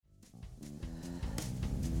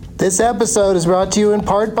This episode is brought to you in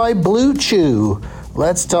part by Blue Chew.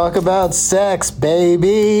 Let's talk about sex,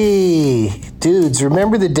 baby. Dudes,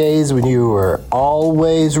 remember the days when you were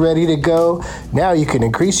always ready to go? Now you can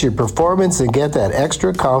increase your performance and get that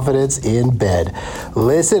extra confidence in bed.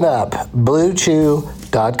 Listen up,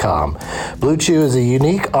 BlueChew.com. Blue Chew is a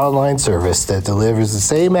unique online service that delivers the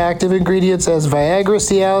same active ingredients as Viagra,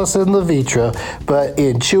 Cialis, and Levitra, but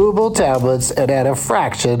in chewable tablets and at a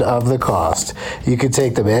fraction of the cost. You can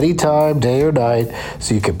take them anytime, day or night,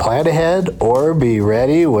 so you can plan ahead or be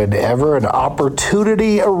ready whenever an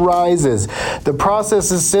opportunity arises. The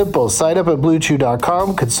process is simple. Sign up at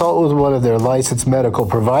BlueChew.com, consult with one of their licensed medical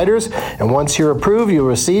providers, and once you're approved, you'll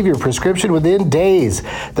receive your prescription within days.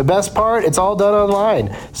 The best part, it's all done online,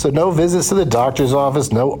 so no visits to the doctor's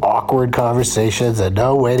office, no awkward conversations, and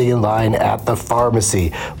no waiting in line at the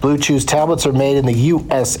pharmacy. Blue Chew's tablets are made in the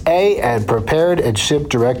USA and prepared and shipped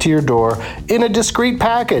direct to your door in a discreet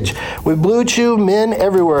package. With Blue Chew, men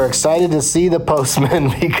everywhere are excited to see the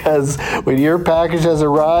postman because when your package has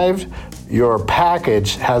arrived, your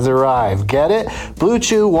package has arrived. Get it? Blue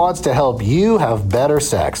Chew wants to help you have better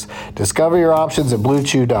sex. Discover your options at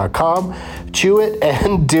BlueChew.com. Chew it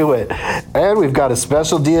and do it. And we've got a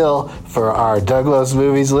special deal for our Douglas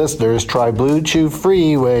Movies listeners. Try Blue Chew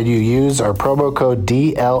free when you use our promo code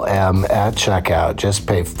DLM at checkout. Just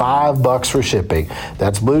pay $5 for shipping.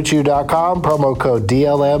 That's BlueChew.com, promo code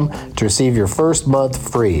DLM to receive your first month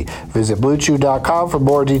free. Visit BlueChew.com for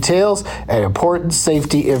more details and important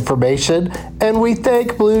safety information. And we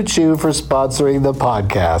thank Blue Chew for sponsoring the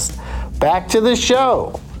podcast. Back to the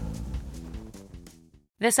show.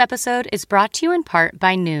 This episode is brought to you in part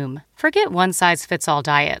by Noom. Forget one-size-fits-all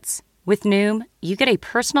diets. With Noom, you get a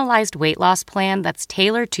personalized weight loss plan that's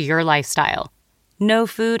tailored to your lifestyle. No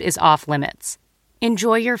food is off limits.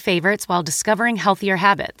 Enjoy your favorites while discovering healthier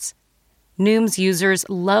habits. Noom's users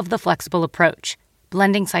love the flexible approach,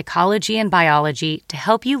 blending psychology and biology to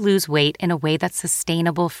help you lose weight in a way that's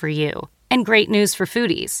sustainable for you. And great news for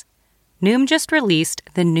foodies. Noom just released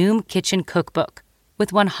the Noom Kitchen Cookbook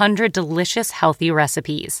with 100 delicious, healthy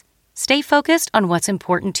recipes. Stay focused on what's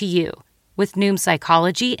important to you with Noom's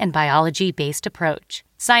psychology and biology-based approach.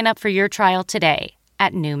 Sign up for your trial today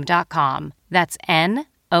at Noom.com. That's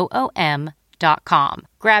Noom.com.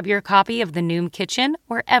 Grab your copy of the Noom Kitchen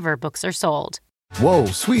wherever books are sold. Whoa,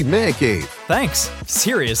 sweet man cave. Thanks.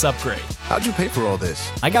 Serious upgrade. How'd you pay for all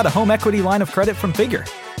this? I got a home equity line of credit from Figure.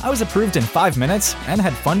 I was approved in 5 minutes and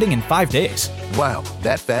had funding in 5 days. Wow,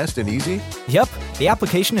 that fast and easy? Yep, the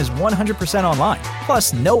application is 100% online,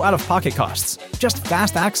 plus no out-of-pocket costs. Just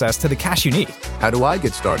fast access to the cash you need. How do I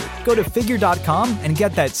get started? Go to Figure.com and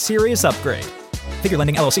get that serious upgrade. Figure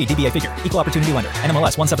Lending LLC, DBA Figure, Equal Opportunity Lender,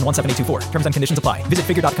 NMLS 1717824. Terms and conditions apply. Visit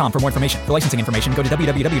Figure.com for more information. For licensing information, go to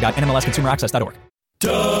www.nmlsconsumeraccess.org.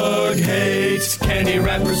 Doug hates candy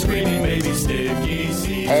wrappers, screaming baby sticky.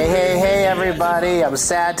 Hey, everybody. I'm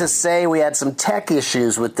sad to say we had some tech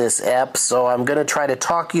issues with this ep, so I'm going to try to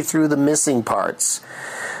talk you through the missing parts.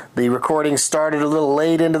 The recording started a little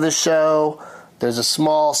late into the show. There's a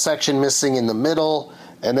small section missing in the middle,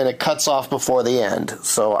 and then it cuts off before the end.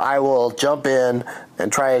 So I will jump in and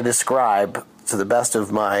try to describe, to the best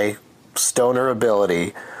of my stoner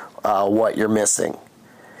ability, what you're missing.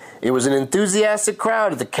 It was an enthusiastic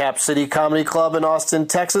crowd at the Cap City Comedy Club in Austin,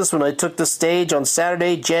 Texas when I took the stage on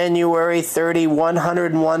Saturday, January 30,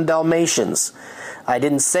 101 Dalmatians. I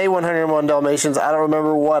didn't say 101 Dalmatians. I don't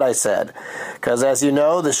remember what I said. Because as you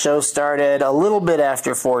know, the show started a little bit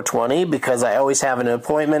after 4:20 because I always have an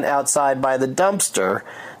appointment outside by the dumpster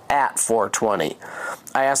at 4:20.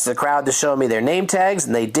 I asked the crowd to show me their name tags,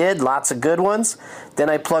 and they did, lots of good ones. Then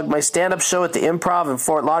I plugged my stand-up show at the Improv in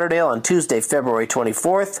Fort Lauderdale on Tuesday, February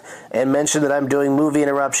 24th, and mentioned that I'm doing movie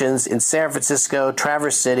interruptions in San Francisco,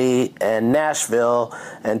 Traverse City, and Nashville,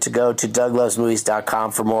 and to go to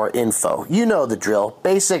douglovesmovies.com for more info. You know the drill.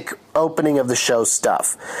 Basic opening of the show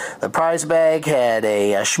stuff. The prize bag had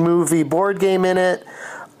a schmovie board game in it,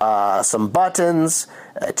 some buttons,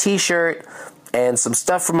 a t-shirt, and some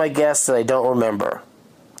stuff from my guests that I don't remember.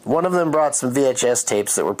 One of them brought some VHS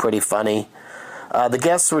tapes that were pretty funny. The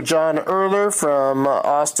guests were John Erler from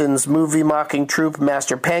Austin's movie-mocking troupe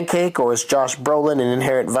Master Pancake, or as Josh Brolin in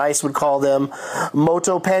Inherent Vice would call them,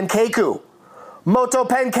 Moto Pankeku. Moto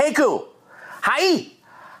Pankeku! Hi!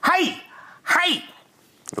 Hi! Hi!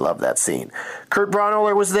 Love that scene. Kurt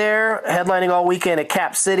Braunohler was there, headlining all weekend at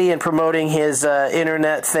Cap City and promoting his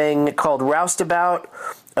internet thing called Roustabout.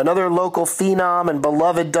 Another local phenom and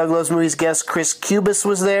beloved Douglas Movies guest, Chris Cubas,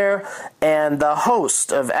 was there, and the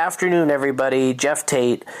host of Afternoon Everybody, Geoff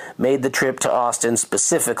Tate, made the trip to Austin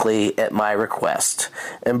specifically at my request.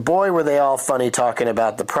 And boy, were they all funny talking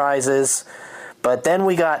about the prizes. But then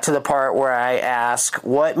we got to the part where I ask,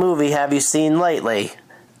 what movie have you seen lately?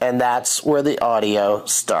 And that's where the audio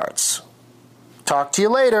starts. Talk to you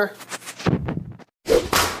later.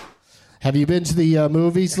 Have you been to the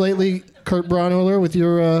movies lately, Kurt Braunohler, with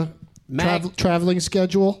your traveling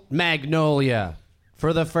schedule? Magnolia,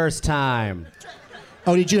 for the first time.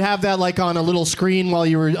 Oh, did you have that like on a little screen while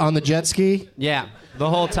you were on the jet ski? Yeah, the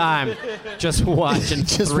whole time, just watching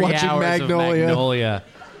Just 3 watching hours Magnolia. of Magnolia.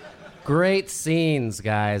 Great scenes,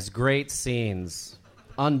 guys. Great scenes.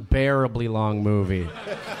 Unbearably long movie.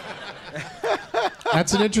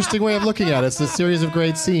 That's an interesting way of looking at it. It's a series of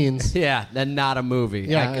great scenes. Yeah, and not a movie.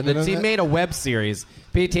 Yeah, He made a web series.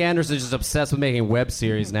 P.T. Anderson's just obsessed with making web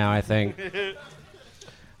series now, I think.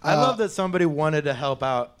 I love that somebody wanted to help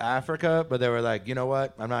out Africa, but they were like, you know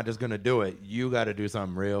what? I'm not just going to do it. You got to do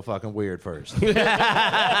something real fucking weird first.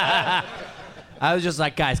 I was just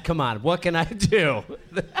like, guys, come on. What can I do?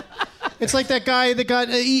 It's like that guy that got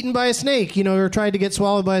eaten by a snake, or tried to get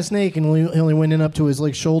swallowed by a snake, and he only went in up to his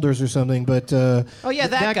like shoulders or something. But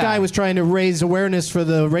that guy was trying to raise awareness for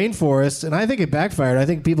the rainforest, and I think it backfired. I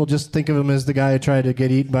think people just think of him as the guy who tried to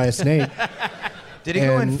get eaten by a snake. Did he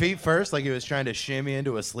go in feet first, like he was trying to shimmy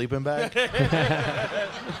into a sleeping bag?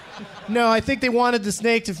 No, I think they wanted the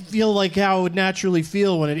snake to feel like how it would naturally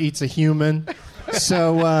feel when it eats a human.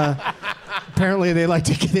 So apparently they like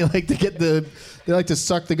to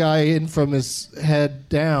suck the guy in from his head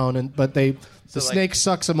down, but the snake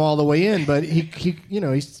sucks him all the way in. But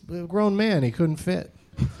he's a grown man. He couldn't fit.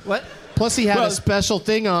 What? Plus, he had a special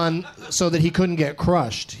thing on so that he couldn't get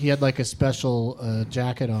crushed. He had like a special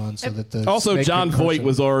jacket on so that the also snake John could crush Voight him.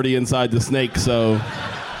 was already inside the snake, so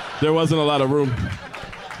there wasn't a lot of room.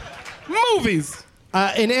 Movies.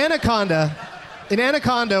 In Anaconda,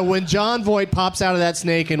 when John Voight pops out of that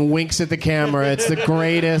snake and winks at the camera, it's the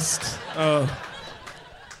greatest.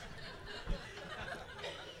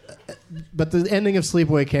 But the ending of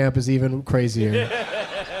Sleepaway Camp is even crazier.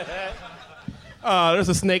 There's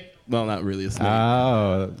a snake. Well, not really a snake.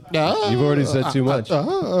 You've already said too much.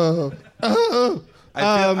 I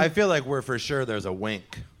feel like we're for sure there's a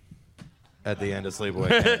wink at the end of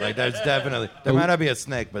Sleepaway Camp. Like there's definitely, there might not be a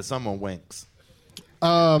snake, but someone winks.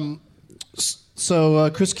 So,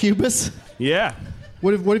 Chris Cubas, Yeah.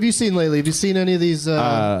 what have you seen lately? Have you seen any of these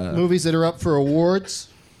movies that are up for awards?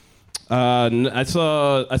 I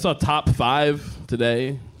saw Top 5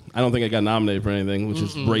 today. I don't think I got nominated for anything, which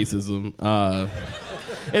is racism.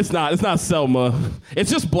 It's not Selma.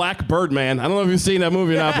 It's just Black Birdman. I don't know if you've seen that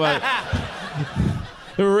movie or not, but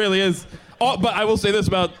it really is. Oh, but I will say this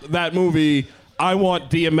about that movie. I want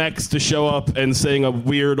DMX to show up and sing a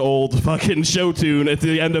weird old fucking show tune at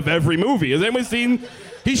the end of every movie. Has anyone seen?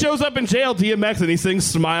 He shows up in jail, DMX, and he sings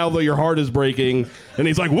 "Smile Though Your Heart Is Breaking," and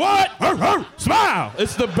he's like, "What? Smile!"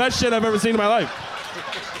 It's the best shit I've ever seen in my life.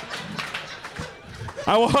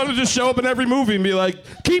 I want him to just show up in every movie and be like,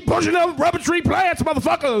 "Keep pushing them rubber tree plants,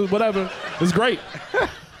 motherfucker!" Whatever. It's great.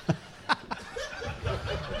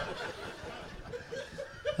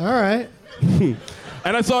 All right.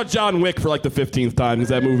 And I saw John Wick for like the 15th time because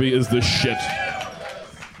that movie is the shit.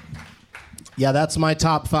 Yeah, that's my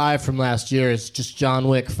top 5 from last year. It's just John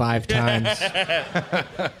Wick 5 times.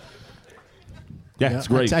 Yeah, it's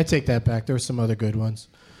great. I take that back. There were some other good ones.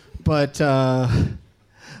 But I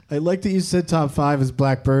like that you said top 5 is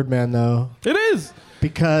Black Birdman, though. It is.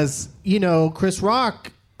 Because, Chris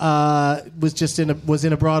Rock was in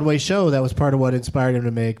a Broadway show. That was part of what inspired him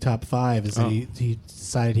to make top 5, is that he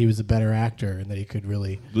decided he was a better actor and that he could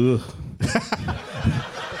really... Ugh.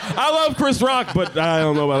 I love Chris Rock, but I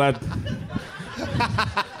don't know about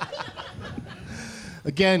that.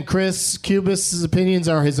 Again, Chris Cubas' opinions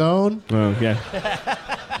are his own. Oh, yeah.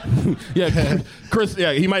 Yeah, Chris,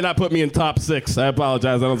 he might not put me in top 6. I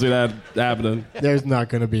apologize. I don't see that happening. There's not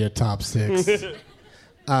going to be a top 6.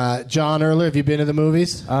 John Erler, have you been to the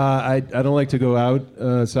movies? I don't like to go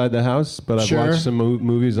outside the house, but I've Sure. watched some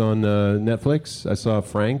movies on Netflix. I saw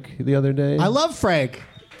Frank the other day. I love Frank.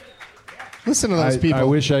 Listen to those people. I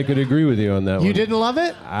wish I could agree with you on that one. You didn't love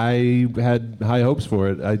it? I had high hopes for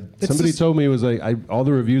it. Somebody told me it was like all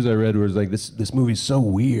the reviews I read was like this movie's so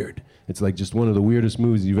weird. It's like just one of the weirdest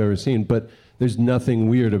movies you've ever seen. But there's nothing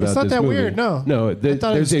weird about this movie. It's not that weird, no. No, I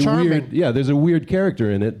thought there's it was charming. there's a weird character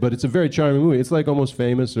in it, but it's a very charming movie. It's like Almost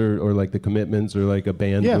Famous or like The Commitments or like a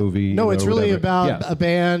band movie. No, it's really whatever. about a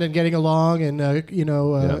band and getting along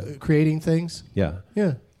and creating things. Yeah.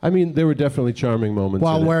 Yeah. I mean, there were definitely charming moments.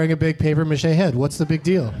 While in it. wearing a big paper mache head. What's the big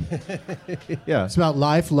deal? Yeah. It's about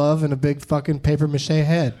life, love, and a big fucking paper mache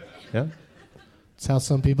head. Yeah. It's how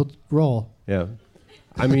some people roll. Yeah.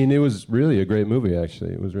 I mean, it was really a great movie,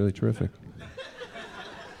 actually. It was really terrific.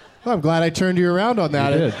 Well, I'm glad I turned you around on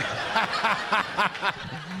that. You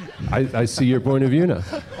did. I see your point of view now.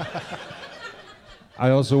 I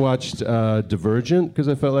also watched Divergent because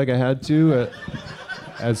I felt like I had to.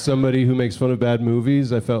 As somebody who makes fun of bad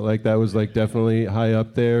movies, I felt like that was like definitely high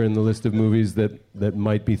up there in the list of movies that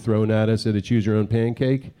might be thrown at us at a choose your own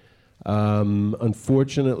pancake.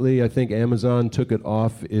 Unfortunately, I think Amazon took it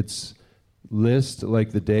off its list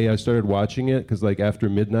like the day I started watching it, because like after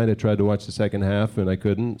midnight I tried to watch the second half and I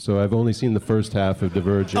couldn't, so I've only seen the first half of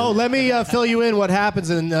Divergent. Oh, let me fill you in what happens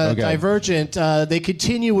in Divergent. They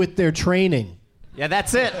continue with their training. Yeah,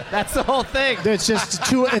 that's it. That's the whole thing. It's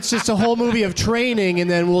just a whole movie of training,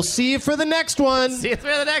 and then we'll see you for the next one. See you for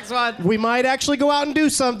the next one. We might actually go out and do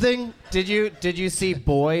something. Did you see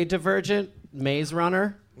Boy Divergent, Maze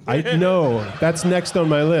Runner? I know. That's next on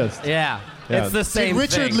my list. Yeah. Yeah. It's the same Did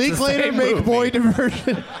Richard thing. Linklater make Boy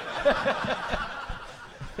Divergent?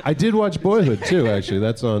 I did watch Boyhood too, actually.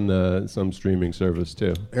 That's on some streaming service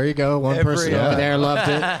too. There you go. One person over there loved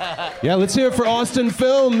it. Yeah, let's hear it for Austin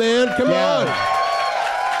Film, man. Come on.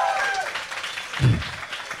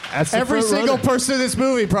 That's the Every front single runner. person in this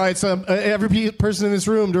movie, probably every person in this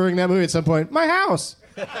room during that movie at some point, my house.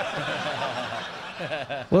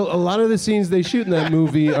 Well, a lot of the scenes they shoot in that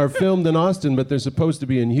movie are filmed in Austin, but they're supposed to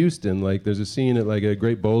be in Houston. Like, there's a scene at like a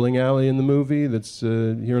great bowling alley in the movie that's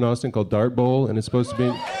here in Austin called Dart Bowl, and it's supposed to be,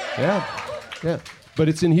 yeah. But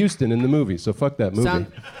it's in Houston in the movie, so fuck that movie.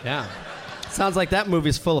 Sounds like that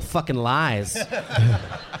movie's full of fucking lies.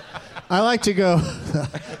 I like to go.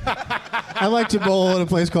 I like to bowl in a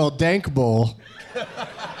place called Dank Bowl.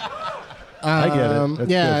 I get it.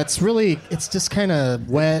 That's good. It's just kind of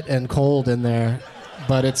wet and cold in there,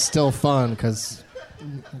 but it's still fun because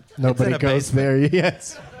nobody goes there.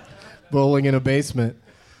 Yes, bowling in a basement.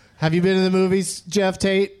 Have you been to the movies, Geoff,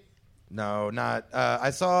 Tate? No, not.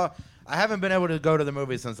 I haven't been able to go to the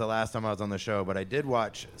movies since the last time I was on the show, but I did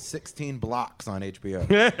watch 16 Blocks on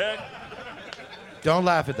HBO. Don't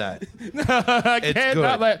laugh at that. I It's can't good.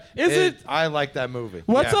 not laugh. Is it? I like that movie.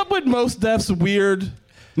 What's Yeah. up with Mos Def's weird?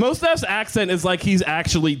 Mos Def's accent is like he's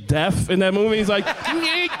actually deaf in that movie. He's like, I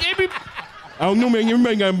don't know, man.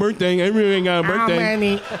 Everybody got a birthday. Everybody got a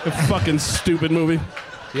birthday. A fucking stupid movie.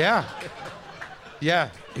 Yeah. Yeah,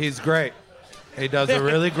 he's great. He does a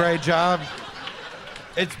really great job.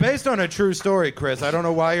 It's based on a true story, Chris. I don't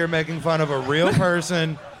know why you're making fun of a real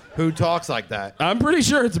person who talks like that. I'm pretty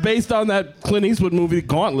sure it's based on that Clint Eastwood movie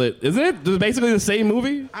Gauntlet. Isn't it? It's basically the same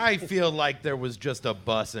movie? I feel like there was just a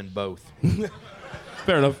bus in both.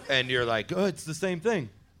 Fair enough. And you're like, oh, it's the same thing.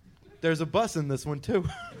 There's a bus in this one, too.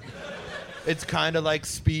 It's kind of like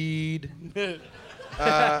Speed. No,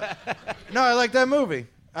 I like that movie.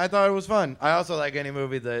 I thought it was fun. I also like any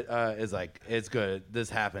movie that is like, it's good. This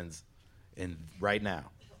happens right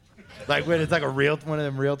now. Like when it's like one of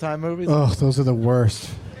them real-time movies. Oh, those are the worst.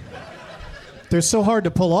 They're so hard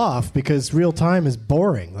to pull off because real time is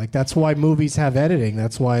boring. Like, that's why movies have editing.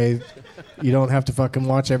 That's why you don't have to fucking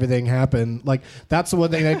watch everything happen. Like, that's the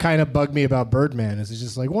one thing that kind of bugged me about Birdman is it's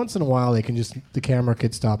just like once in a while the camera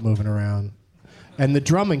could stop moving around. And the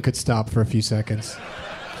drumming could stop for a few seconds.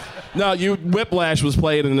 No, Whiplash was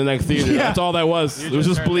played in the next theater. Yeah. That's all that was. It was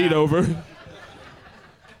just bleed over.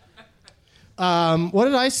 What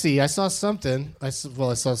did I see? I saw something. I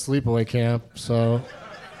saw Sleepaway Camp, so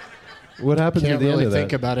What happens can't at the really end of that?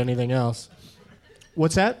 think about anything else.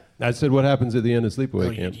 What's that? I said, what happens at the end of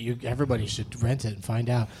Sleepaway Camp? Everybody should rent it and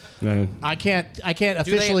find out. No. I can't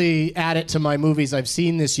officially add it to my movies I've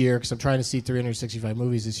seen this year because I'm trying to see 365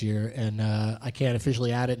 movies this year, and I can't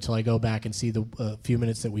officially add it until I go back and see the few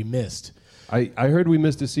minutes that we missed. I heard we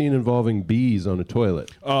missed a scene involving bees on a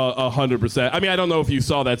toilet. 100%. I mean, I don't know if you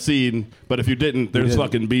saw that scene, but if you didn't, there's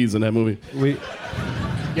fucking bees in that movie.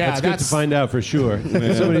 That's good to find out for sure.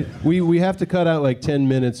 We have to cut out like 10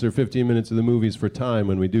 minutes or 15 minutes of the movies for time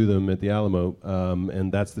when we do them at the Alamo,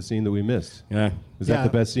 and that's the scene that we missed. Yeah. Is that the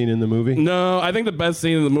best scene in the movie? No, I think the best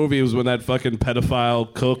scene in the movie was when that fucking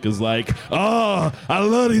pedophile cook is like, oh, I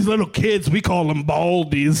love these little kids. We call them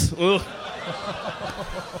baldies. Ugh.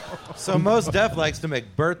 So Mos Def likes to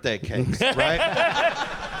make birthday cakes, right?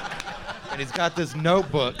 And he's got this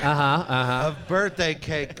notebook of birthday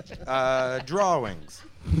cake drawings.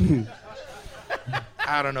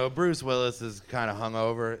 I don't know. Bruce Willis is kind of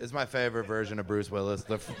hungover. It's my favorite version of Bruce Willis,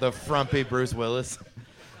 the frumpy Bruce Willis.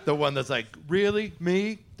 The one that's like, really?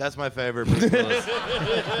 Me? That's my favorite Bruce Willis.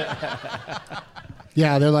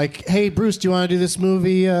 Yeah, they're like, hey, Bruce, do you want to do this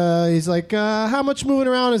movie? He's like, how much moving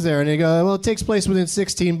around is there? And they go, well, it takes place within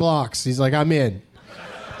 16 blocks. He's like, I'm in.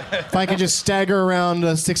 If I could just stagger around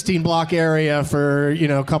a 16-block area for,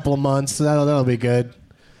 a couple of months, that'll be good.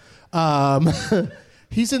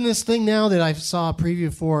 He's in this thing now that I saw a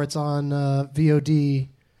preview for. It's on VOD.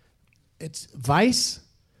 It's Vice,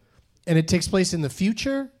 and it takes place in the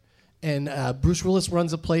future. And Bruce Willis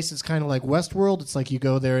runs a place that's kind of like Westworld. It's like you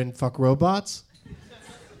go there and fuck robots.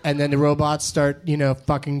 And then the robots start,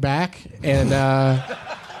 fucking back. And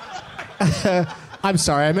I'm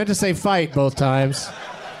sorry, I meant to say fight both times.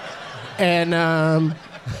 And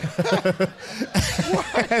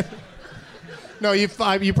no, you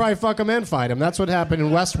probably fuck them and fight them. That's what happened in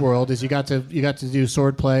Westworld. Is you got to do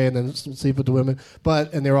sword play and then sleep with the women.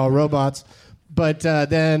 And they're all robots. But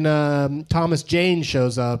then Thomas Jane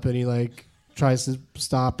shows up and he tries to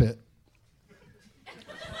stop it.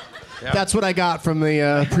 Yeah. That's what I got from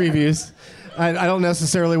the previews. I don't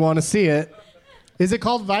necessarily want to see it. Is it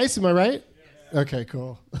called Vice? Am I right? Okay,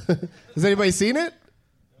 cool. Has anybody seen it?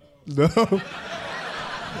 No.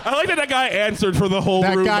 I like that guy answered for the whole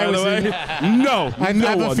room, by the way. No. I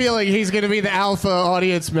have a feeling he's going to be the alpha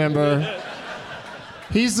audience member.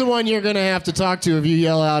 He's the one you're going to have to talk to if you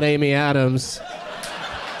yell out Amy Adams.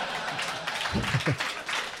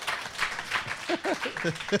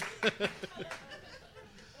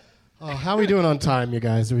 How are we doing on time, you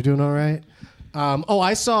guys? Are we doing all right?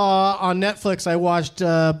 I saw on Netflix, I watched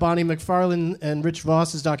Bonnie McFarlane and Rich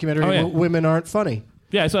Voss's documentary, Women Aren't Funny.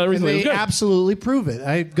 Yeah, I saw it recently. And they absolutely prove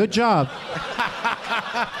it. Good job.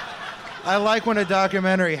 I like when a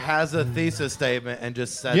documentary has a thesis statement and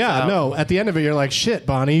just sets out. No. At the end of it, you're like, shit,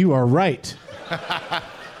 Bonnie, you are right.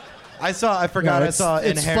 I saw Inherent.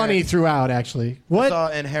 It's funny throughout, actually. What? I saw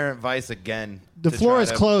Inherent Vice again. The floor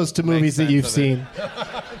is closed to movies that you've seen.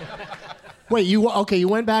 Wait, you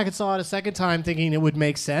went back and saw it a second time thinking it would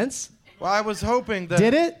make sense? Well, I was hoping that...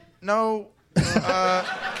 Did it? No.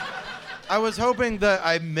 I was hoping that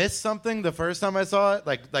I missed something the first time I saw it.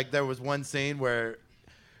 Like there was one scene where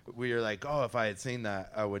we were like, oh, if I had seen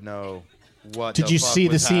that, I would know what Did you see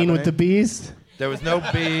the scene with the bees? There was no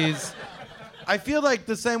bees. I feel like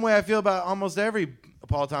the same way I feel about almost every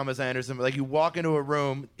Paul Thomas Anderson. Like you walk into a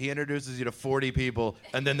room, he introduces you to 40 people,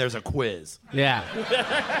 and then there's a quiz. Yeah.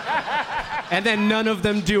 And then none of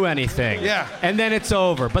them do anything. Yeah. And then it's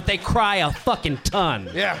over. But they cry a fucking ton.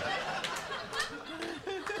 Yeah.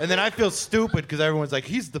 And then I feel stupid because everyone's like,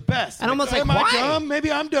 he's the best. And I'm almost like, am why? I dumb?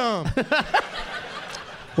 Maybe I'm dumb.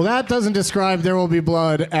 Well, that doesn't describe There Will Be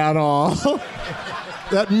Blood at all.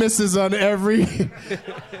 That misses on every...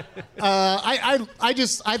 I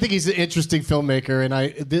think he's an interesting filmmaker, and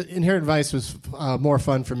the Inherent Vice was more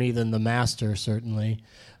fun for me than The Master, certainly.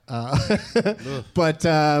 But,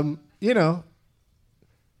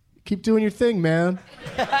 keep doing your thing, man.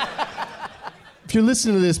 If you're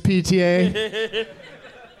listening to this, PTA...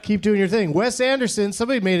 Keep doing your thing. Wes Anderson,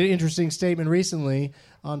 somebody made an interesting statement recently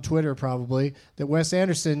on Twitter probably, that Wes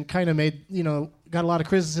Anderson kind of made, got a lot of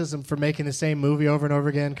criticism for making the same movie over and over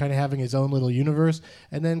again, kind of having his own little universe.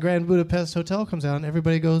 And then Grand Budapest Hotel comes out and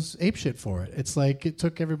everybody goes apeshit for it. It's like it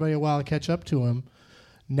took everybody a while to catch up to him.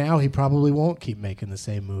 Now he probably won't keep making the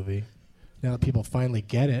same movie. Now that people finally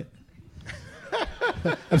get it.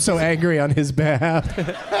 I'm so angry on his behalf.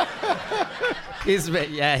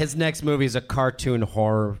 His next movie is a cartoon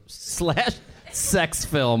horror / sex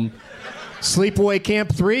film. Sleepaway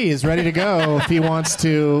Camp 3 is ready to go if he wants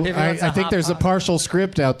to. I think there's a partial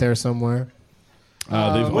script out there somewhere. They've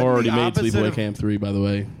already made Sleepaway Camp 3, by the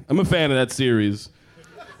way. I'm a fan of that series.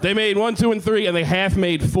 They made 1, 2, and 3, and they half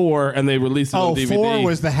made 4, and they released it on DVD. 4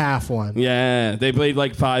 was the half one. Yeah, they played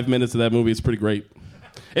like 5 minutes of that movie. It's pretty great.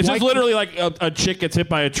 It's just literally like a chick gets hit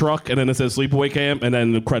by a truck, and then it says Sleepaway Camp, and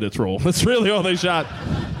then the credits roll. That's really all they shot.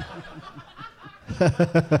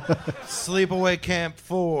 Sleepaway Camp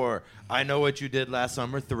 4. I Know What You Did Last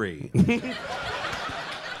Summer 3.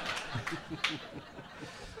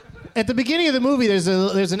 At the beginning of the movie, there's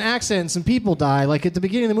an accident and some people die. Like at the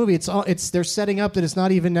beginning of the movie, they're setting up that it's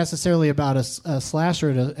not even necessarily about a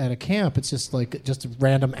slasher at a camp. It's just a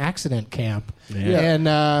random accident camp. Yeah.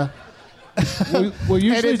 And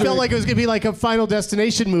usually and it felt like it was gonna be like a Final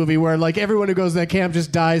Destination movie where like everyone who goes to that camp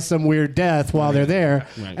just dies some weird death while they're there,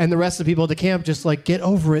 and the rest of the people at the camp just like get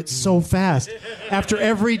over it so fast. After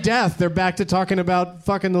every death, they're back to talking about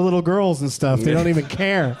fucking the little girls and stuff. They don't even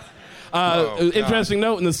care. Interesting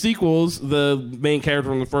note, in the sequels, the main character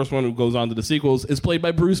from the first one who goes on to the sequels is played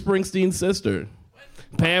by Bruce Springsteen's sister.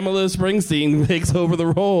 Pamela Springsteen takes over the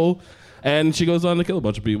role, and she goes on to kill a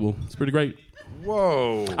bunch of people. It's pretty great.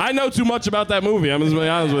 Whoa. I know too much about that movie. I'm just being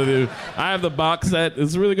honest with you. I have the box set.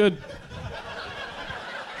 It's really good.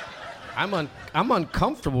 I'm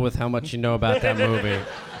uncomfortable with how much you know about that movie.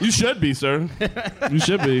 You should be, sir. You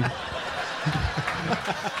should be.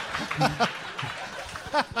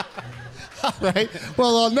 All right.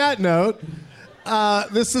 Well, on that note,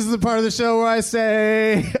 this is the part of the show where I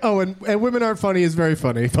say, oh, and Women Aren't Funny is very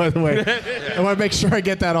funny, by the way. I want to make sure I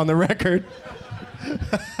get that on the record.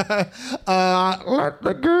 Let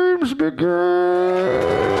the games begin.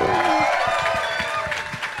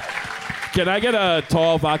 Can I get a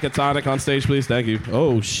tall vodka tonic on stage, please? Thank you.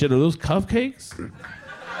 Oh, shit. Are those cupcakes?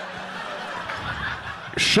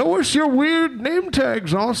 Show us your weird name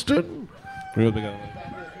tags, Austin. Real big.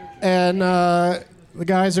 And the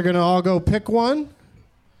guys are going to all go pick one.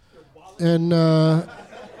 And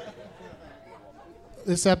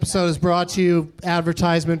this episode is brought to you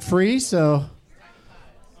advertisement free, so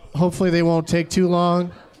hopefully they won't take too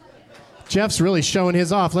long. Geoff's really showing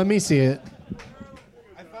his off. Let me see it.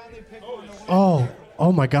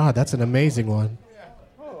 Oh my God, that's an amazing one.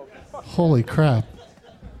 Holy crap.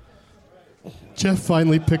 Geoff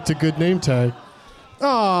finally picked a good name tag.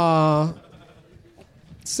 Aw.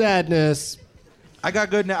 Sadness. I got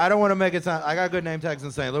good. I don't want to make it sound. I got good name tags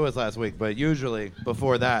in St. Louis last week, but usually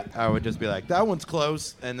before that, I would just be like, "That one's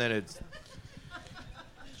close," and then it's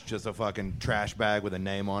just a fucking trash bag with a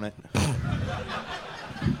name on it.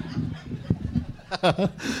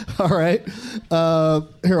 All right.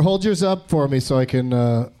 Here, hold yours up for me so I can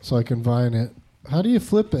vine it. How do you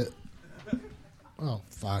flip it? Oh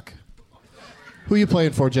fuck. Who are you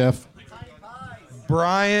playing for, Geoff?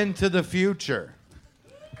 Brian to the future.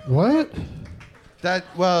 What?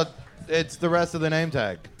 It's the rest of the name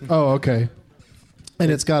tag. Oh, okay.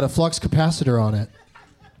 And it's got a flux capacitor on it.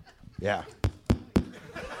 Yeah.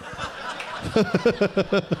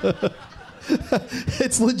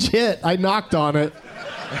 It's legit. I knocked on it.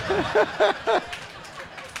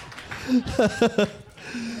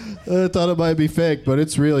 I thought it might be fake, but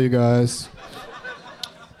it's real, you guys.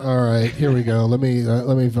 All right, here we go. Let me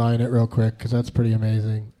vine it real quick because that's pretty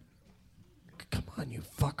amazing. Come on, you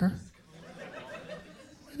fucker.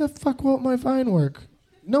 Why the fuck won't my vine work?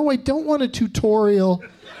 No, I don't want a tutorial.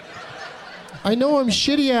 I know I'm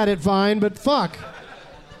shitty at it, Vine, but fuck.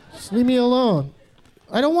 Just leave me alone.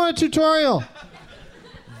 I don't want a tutorial.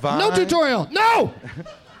 Vine? No tutorial. No!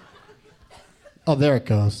 Oh, there it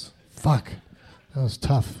goes. Fuck. That was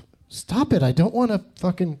tough. Stop it. I don't want to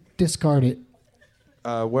fucking discard it.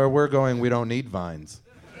 Where we're going, we don't need vines.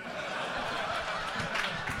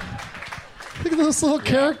 Look at this little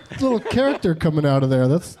character coming out of there.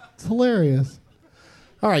 That's hilarious.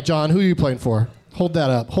 All right, John, who are you playing for? Hold that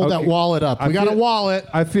up. Hold that wallet up. We got a wallet.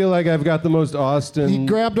 I feel like I've got the most Austin. He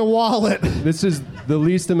grabbed a wallet. This is the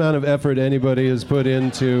least amount of effort anybody has put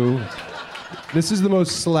into. This is the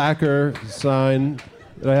most slacker sign.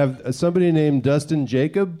 I have somebody named Dustin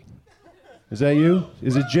Jacob. Is that you?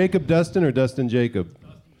 Is it Jacob Dustin or Dustin Jacob?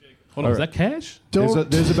 Hold on, is that cash? There's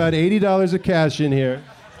about $80 of cash in here.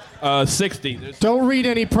 60. Don't read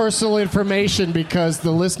any personal information because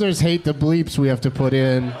the listeners hate the bleeps we have to put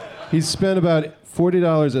in. He's spent about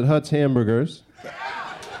 $40 at Hut's Hamburgers.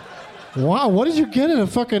 Wow, what did you get at a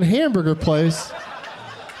fucking hamburger place?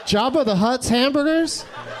 Jabba the Hutt's Hamburgers?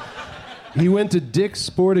 He went to Dick's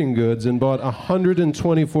Sporting Goods and bought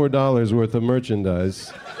 $124 worth of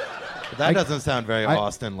merchandise. That doesn't sound very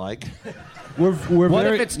Austin-like. We're What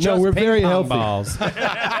very, if it's just we're very ping pong healthy. balls?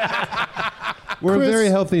 We're Chris- a very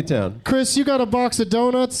healthy town. Chris, you got a box of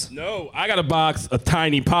donuts? No, I got a box of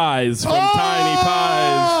Tiny Pies from Tiny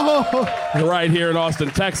Pies right here in Austin,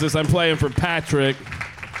 Texas. I'm playing for Patrick.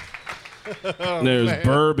 There's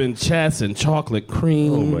bourbon chess and chocolate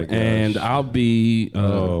cream, Oh my gosh. and I'll be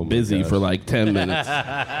busy for like 10 minutes.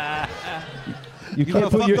 You gonna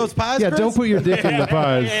can't put fuck your, those pies, Yeah, Chris? don't put your dick in the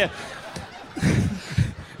pies.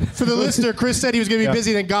 For the listener, Chris said he was going to be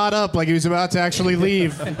busy and got up like he was about to actually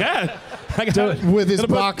leave Yeah, I got with his gotta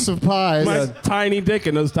put box of pies. my tiny dick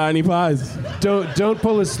in those tiny pies. Don't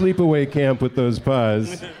pull a sleepaway camp with those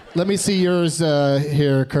pies. Let me see yours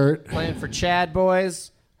here, Kurt. Playing for Chad,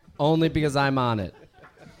 boys, only because I'm on it.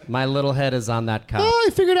 My little head is on that cup. Oh,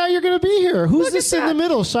 I figured out you're going to be here. Who's Look this at in the that.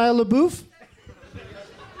 middle? Shia LaBeouf?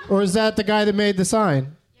 Or is that the guy that made the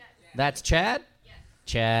sign? That's Chad?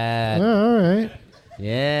 Chad. Oh, all right.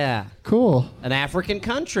 Yeah. Cool. An African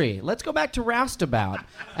country. Let's go back to Roustabout.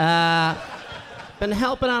 Been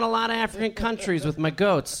helping out a lot of African countries with my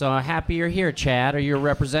goats, so happy you're here, Chad. Are you a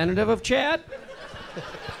representative of Chad?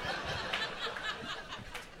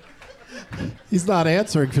 He's not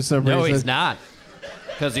answering for some reason. No, he's not.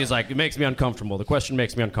 Because he's like, it makes me uncomfortable. The question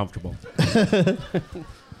makes me uncomfortable.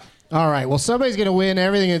 All right. Well, somebody's going to win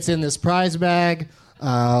everything that's in this prize bag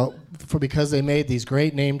because they made these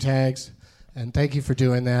great name tags. And thank you for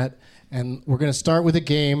doing that. And we're going to start with a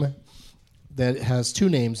game that has two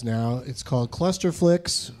names now. It's called Cluster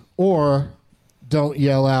Flicks or Don't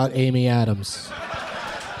Yell Out Amy Adams.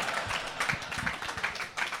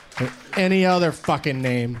 Or any other fucking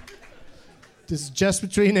name. This is just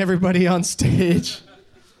between everybody on stage.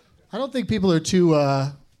 I don't think people are too...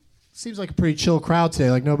 seems like a pretty chill crowd today.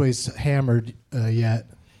 Like nobody's hammered yet.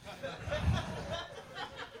 I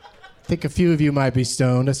think a few of you might be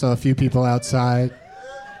stoned. I saw a few people outside.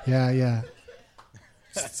 Yeah.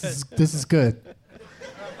 This is good.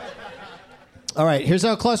 All right, here's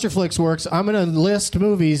how Cluster Flicks works. I'm going to list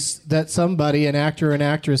movies that somebody, an actor or an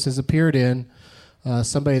actress, has appeared in.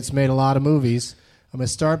 Somebody that's made a lot of movies. I'm going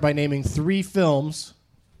to start by naming 3 films.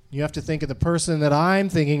 You have to think of the person that I'm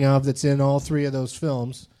thinking of that's in all 3 of those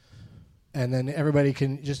films. And then everybody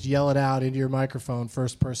can just yell it out into your microphone.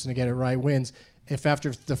 First person to get it right wins. If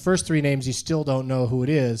after the first 3 names you still don't know who it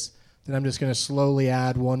is, then I'm just going to slowly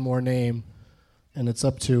add one more name. And it's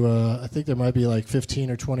up to, I think there might be like 15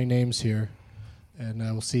 or 20 names here. And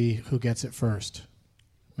we'll see who gets it first.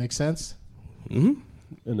 Make sense?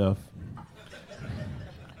 Mm-hmm. Enough.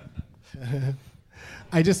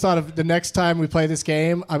 I just thought of the next time we play this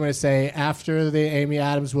game, I'm going to say after the Amy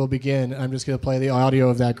Adams will begin, I'm just going to play the audio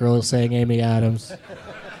of that girl saying Amy Adams.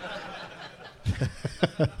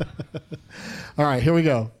 All right, here we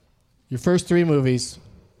go. Your first 3 movies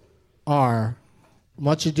are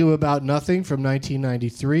Much Ado About Nothing from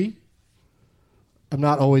 1993. I'm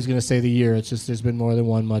not always going to say the year. It's just there's been more than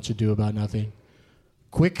one Much Ado About Nothing.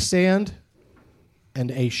 Quicksand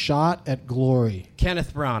and A Shot at Glory.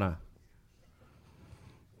 Kenneth Branagh.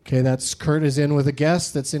 Okay, that's Kurt is in with a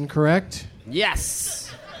guess. That's incorrect.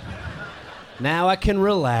 Yes. Now I can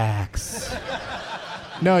relax.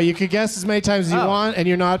 No, you can guess as many times as you want, and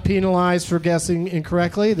you're not penalized for guessing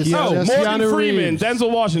incorrectly. This is Morgan just Keanu Freeman, Reeves.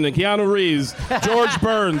 Denzel Washington, Keanu Reeves, George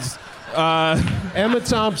Burns, Emma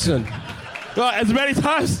Thompson. as many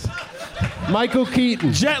times. Michael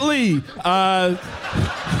Keaton. Jet Li,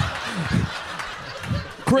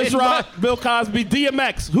 Chris Rock, Bill Cosby,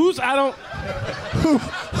 DMX.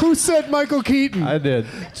 Who said Michael Keaton? I did.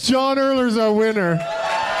 John Erler's our winner.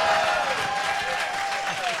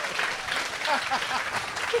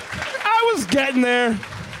 I was getting there.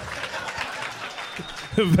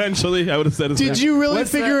 Eventually, I would have said his name. Did you really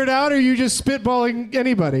figure it out, or are you just spitballing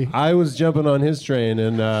anybody? I was jumping on his train,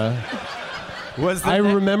 and I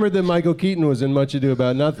remembered that Michael Keaton was in Much Ado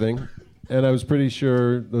About Nothing, and I was pretty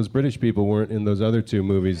sure those British people weren't in those other 2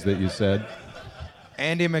 movies that you said.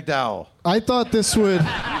 Andy McDowell. I thought this would...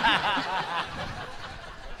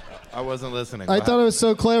 I wasn't listening. I thought it was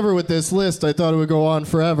so clever with this list. I thought it would go on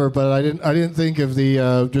forever, but I didn't think of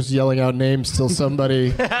the just yelling out names till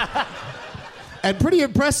somebody... And pretty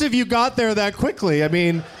impressive you got there that quickly. I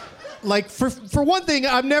mean, like, for one thing,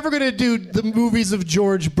 I'm never going to do the movies of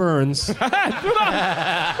George Burns. What?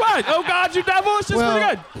 Oh, God, you devil. It's just pretty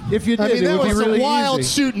good. If you did, I mean, it that would was be really some wild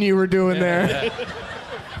easy. shooting you were doing there.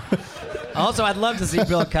 Also, I'd love to see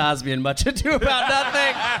Bill Cosby in Much Ado About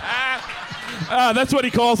Nothing. That's what he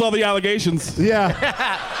calls all the allegations. Yeah.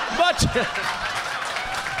 Much.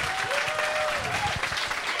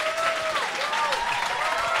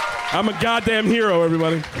 I'm a goddamn hero,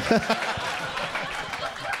 everybody.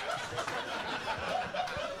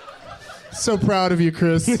 So proud of you,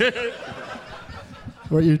 Chris.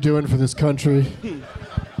 What you're doing for this country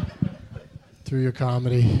through your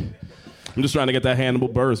comedy. I'm just trying to get that Hannibal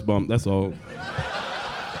Buress bump, that's all.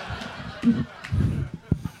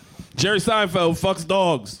 Jerry Seinfeld fucks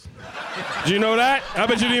dogs. Did you know that? I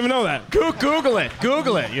bet you didn't even know that. Google it.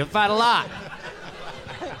 Google it. You'll find a lot.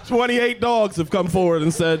 28 dogs have come forward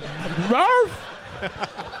and said, "Rarf."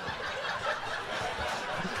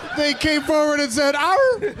 They came forward and said,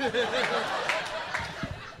 "Arr!"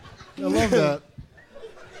 I love that.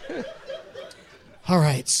 All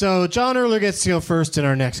right, so John Erler gets to go first in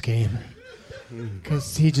our next game.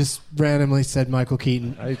 Because he just randomly said Michael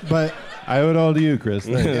Keaton. But I owe it all to you, Chris.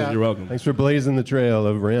 Thanks. You're welcome. Thanks for blazing the trail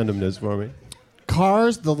of randomness for me.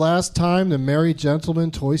 Cars, The Last Time, The Merry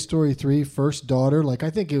Gentleman, Toy Story 3, First Daughter. Like, I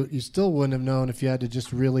think you still wouldn't have known if you had to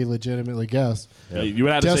just really legitimately guess. Yeah, you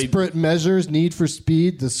would have to say Desperate Measures, Need for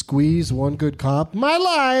Speed, The Squeeze, One Good Cop, My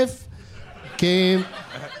Life, Game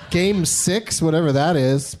 6, whatever that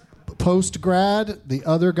is, Post Grad, The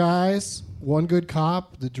Other Guys, One Good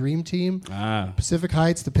Cop, The Dream Team, Pacific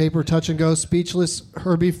Heights, The Paper, Touch and Go, Speechless,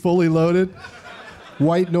 Herbie, Fully Loaded.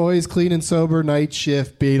 White Noise, Clean and Sober, Night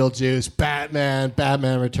Shift, Beetlejuice, Batman,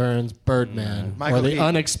 Batman Returns, Birdman, Michael or The Keaton.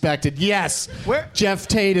 Unexpected. Yes, Where- Jeff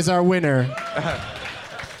Tate is our winner.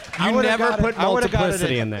 You never put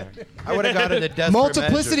multiplicity in there. I would have got it at Desperate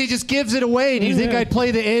Multiplicity just gives it away. Do you think I'd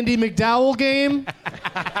play the Andy McDowell game?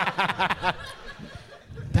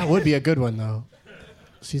 That would be a good one, though.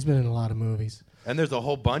 She's been in a lot of movies. And there's a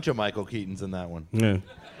whole bunch of Michael Keatons in that one. Yeah.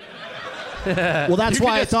 Well, that's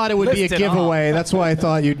why I thought it would be a giveaway. That's why I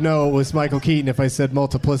thought you'd know it was Michael Keaton if I said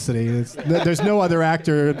Multiplicity. There's no other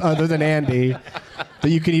actor other than Andy that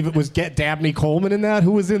you could even get Dabney Coleman in that.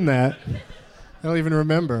 Who was in that? I don't even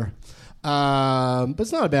remember. But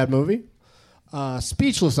it's not a bad movie.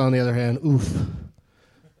 Speechless, on the other hand, oof,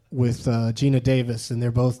 with Gina Davis, and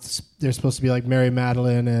they're supposed to be like Mary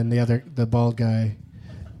Madeline and the bald guy.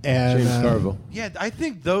 And, James Carville. Yeah, I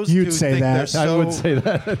think those You'd two say think that. they're so... I would say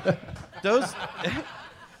that. Those...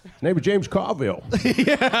 Name is James Carville. For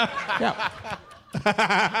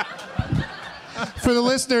the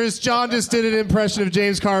listeners, John just did an impression of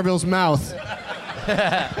James Carville's mouth.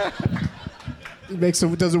 He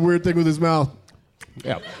does a weird thing with his mouth.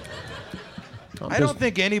 Yeah. I don't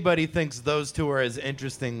think anybody thinks those two are as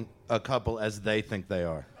interesting a couple as they think they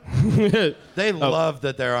are. They love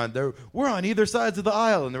that we're on either sides of the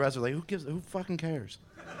aisle, and the rest are like, who fucking cares?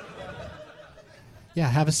 Yeah,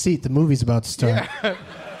 have a seat. The movie's about to start. Yeah.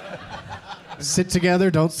 Sit together,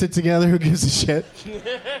 don't sit together. Who gives a shit?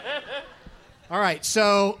 All right,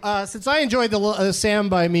 so since I enjoyed the Sam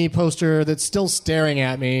by Me poster that's still staring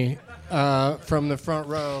at me from the front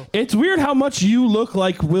row. It's weird how much you look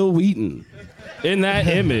like Will Wheaton in that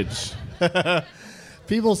image.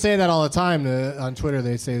 People say that all the time on Twitter.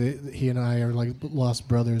 They say that he and I are like lost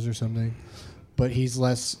brothers or something, but he's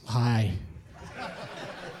less high.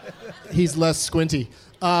 He's less squinty.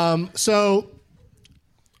 So,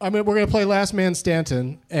 I mean, we're going to play Last Man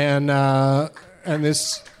Stanton, and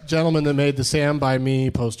this gentleman that made the Sam by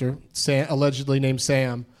Me poster, allegedly named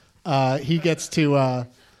Sam, he gets to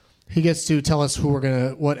tell us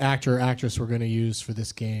what actor or actress we're gonna use for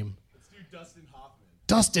this game. Let's do Dustin Hoffman.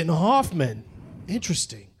 Dustin Hoffman,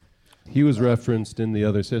 interesting. He was referenced in The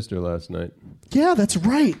Other Sister last night. Yeah, that's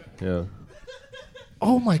right. Yeah.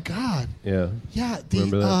 Oh my God. Yeah. Yeah.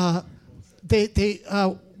 Remember that? They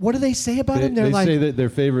what do they say about him? They say that their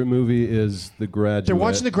favorite movie is The Graduate. They're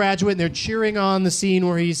watching The Graduate, and they're cheering on the scene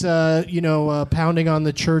where he's, pounding on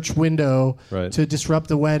the church window to disrupt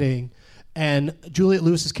the wedding. And Juliette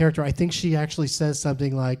Lewis's character, I think she actually says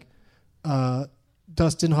something like,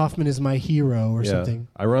 Dustin Hoffman is my hero or something.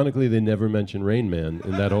 Ironically, they never mention Rain Man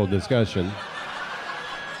in that whole discussion.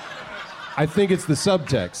 I think it's the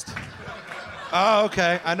subtext. Oh,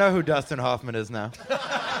 okay. I know who Dustin Hoffman is now.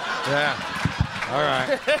 Yeah. All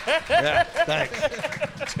right. Yeah,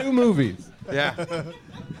 thanks. 2 movies. Yeah.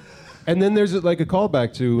 And then there's like a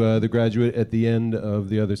callback to The Graduate at the end of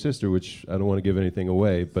The Other Sister, which I don't want to give anything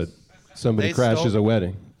away, but somebody crashes a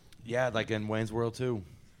wedding. Yeah, like in Wayne's World 2.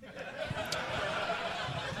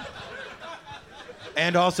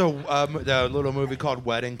 And also the little movie called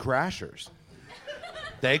Wedding Crashers.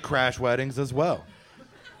 They crash weddings as well.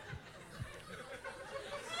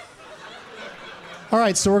 All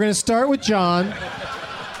right, so we're going to start with John.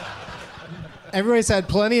 Everybody's had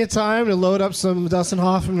plenty of time to load up some Dustin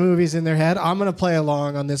Hoffman movies in their head. I'm going to play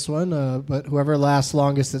along on this one, but whoever lasts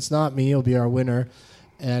longest that's not me will be our winner.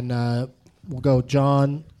 And we'll go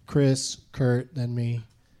John, Chris, Kurt, then me,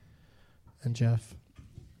 and Geoff.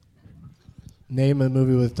 Name a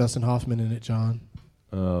movie with Dustin Hoffman in it, John.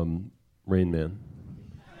 Rain Man.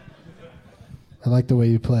 I like the way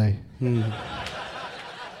you play.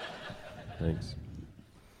 Thanks.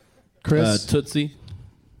 Chris? Tootsie.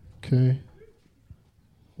 Okay.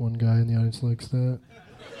 One guy in the audience likes that.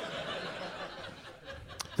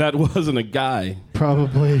 That wasn't a guy.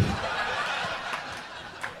 Probably.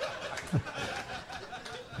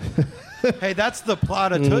 Hey, that's the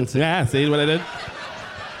plot of Tootsie. Yeah, see what I did?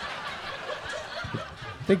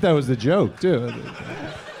 I think that was the joke, too.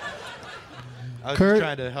 I was Kurt? just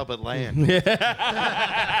trying to help it land.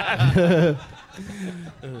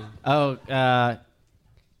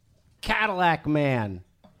 Cadillac Man.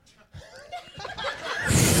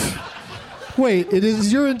 Wait, it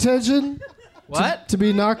is your intention What? to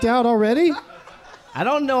be knocked out already? I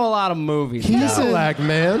don't know a lot of movies. Cadillac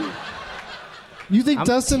Man. You think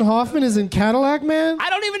Dustin Hoffman is in Cadillac Man? I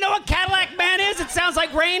don't even know what Cadillac Man is. It sounds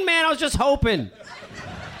like Rain Man. I was just hoping.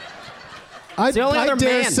 I the only other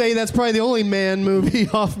dare man. say that's probably the only man movie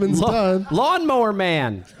Hoffman's done. Lawnmower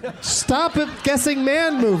Man. Stop it guessing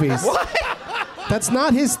man movies. What? That's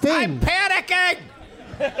not his thing. I'm panicking.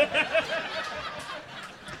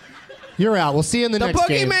 You're out. We'll see you in the next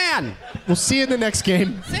game. The Boogeyman! We'll see you in the next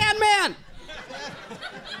game. Sandman!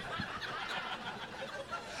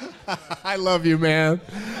 I love you, man.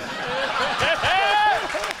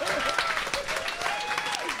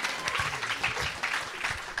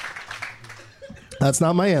 That's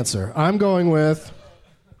not my answer. I'm going with,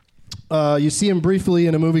 you see him briefly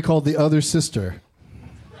in a movie called The Other Sister.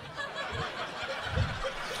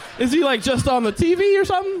 Is he like just on the TV or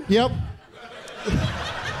something? Yep.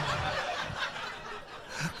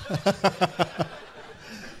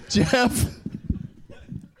 Geoff.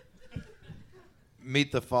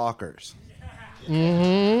 Meet the Fockers.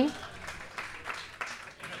 Mm-hmm.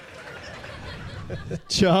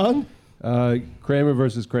 John? Kramer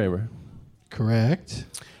versus Kramer. Correct.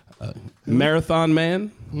 Marathon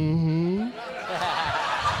Man. Mm-hmm.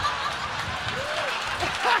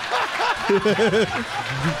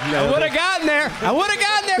 I would have gotten there. If I would have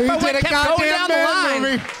kept going down the line.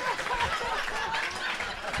 Movie.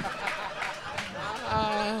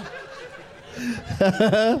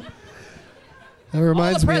 That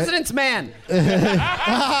reminds All the me. President's Man.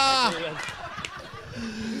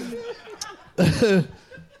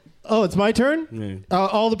 Oh, it's my turn? Yeah.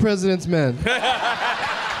 All the President's Men.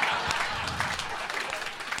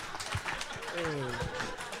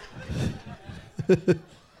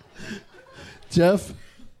 Geoff?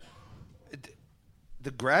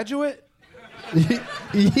 The Graduate?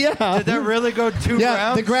 Yeah. Did that really go 2 Yeah,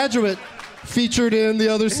 rounds? The Graduate featured in The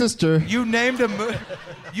Other Sister. You named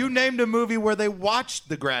a movie where they watched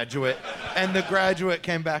The Graduate, and The Graduate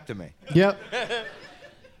came back to me. Yep.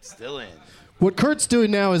 Still in. What Kurt's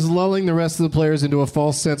doing now is lulling the rest of the players into a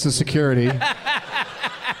false sense of security.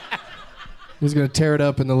 He's going to tear it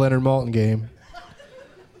up in the Leonard Maltin game.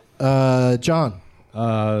 John.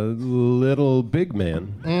 Little Big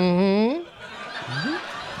Man. Mm-hmm.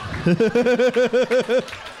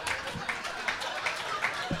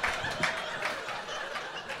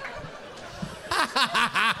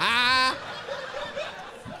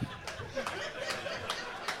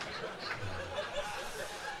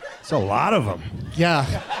 It's a lot of them. Yeah.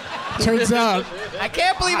 Turns out. I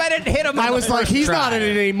can't believe I didn't hit him. I was like, he's not in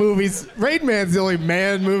any movies. Rain Man's the only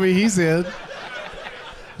man movie he's in.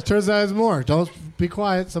 It turns out there's more. Don't be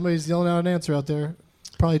quiet. Somebody's yelling out an answer out there.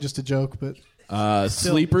 Probably just a joke, but.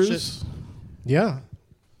 Sleepers. Shit. Yeah.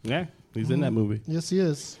 Yeah, he's in that movie. Yes, he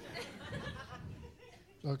is.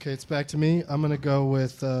 Okay, it's back to me. I'm going to go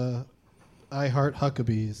with I Heart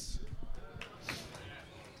Huckabees.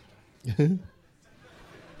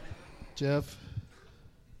 Geoff?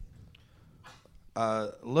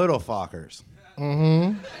 Little Fockers.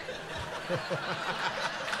 Mm-hmm.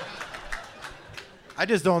 I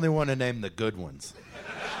just only want to name the good ones.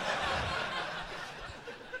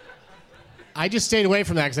 I just stayed away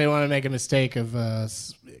from that because I didn't want to make a mistake of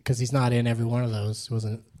because he's not in every one of those.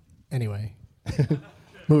 Wasn't anyway.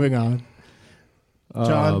 Moving on.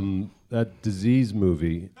 John, that disease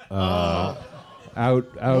movie.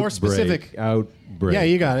 Outbreak. More specific. Outbreak. Yeah,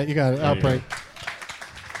 you got it. Outbreak.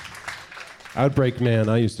 Outbreak Man,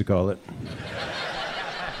 I used to call it.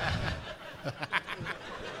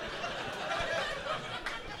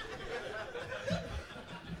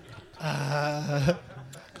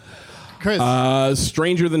 Chris.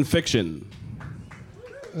 Stranger Than Fiction.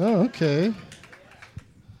 Oh, okay.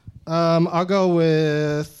 I'll go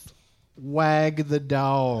with Wag the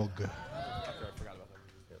Dog.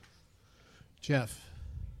 Geoff.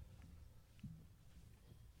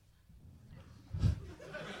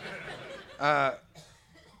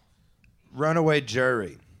 Runaway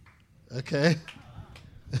Jury. Okay.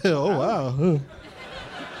 Oh, wow.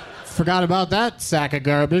 Forgot about that sack of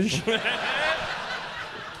garbage.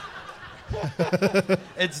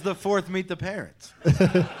 It's the fourth Meet the Parents.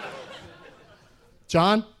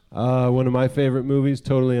 John? One of my favorite movies,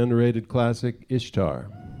 totally underrated classic, Ishtar.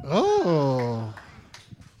 Oh.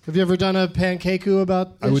 Have you ever done a pancakeu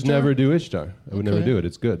about Ishtar? I would never do Ishtar. I would never Okay. do it.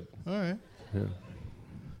 It's good. All right. Yeah.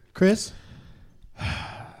 Chris?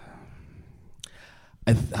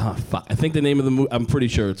 I think the name of the movie, I'm pretty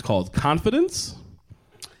sure it's called Confidence.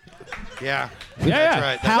 Yeah. Yeah, That's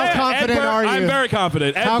right. How confident are you? I'm very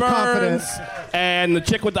confident. Ed How Burns confident? and the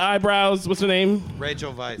chick with the eyebrows, what's her name?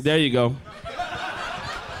 Rachel Weisz. There you go.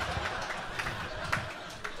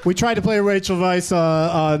 We tried to play Rachel Weisz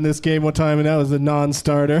on this game one time, and that was a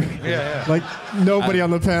non-starter. Yeah. Like, nobody on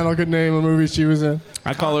the panel could name a movie she was in.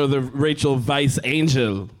 I call her the Rachel Weisz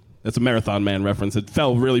Angel. That's a Marathon Man reference. It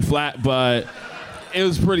fell really flat, but it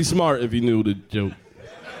was pretty smart if you knew the joke.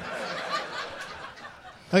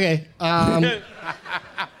 Okay. I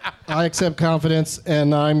accept confidence,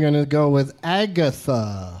 and I'm going to go with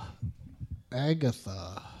Agatha.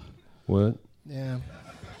 Agatha. What? Yeah.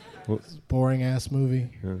 What? Boring ass movie.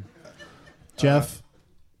 Geoff?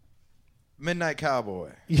 Midnight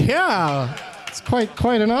Cowboy. Yeah. It's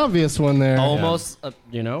quite an obvious one there. Almost,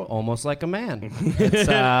 almost like a man. It's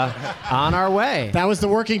on our way. That was the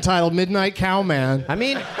working title, Midnight Cowman. I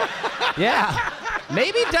mean, yeah.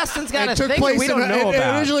 Maybe Dustin's got a thing that we don't know It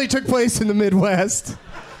about. originally took place in the Midwest.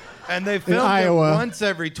 And they filmed it Iowa. once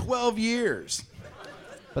every 12 years.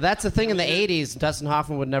 But that's the thing in the 80s. Dustin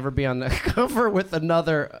Hoffman would never be on the cover with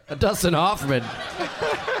another Dustin Hoffman.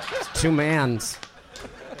 It's two mans.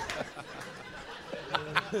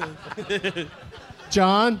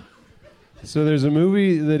 John? So there's a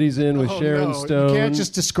movie that he's in with Sharon Stone. You can't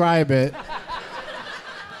just describe it.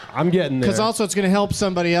 I'm getting there. Because also it's going to help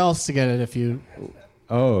somebody else to get it if you...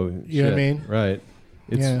 Oh, You know what I mean? Right.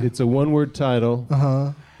 Yeah. It's a one-word title.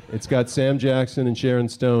 Uh-huh. It's got Sam Jackson and Sharon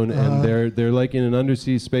Stone, and they're like in an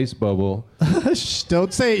undersea space bubble. Shh,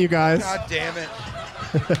 don't say it, you guys. God damn it.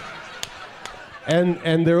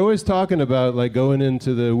 And they're always talking about like going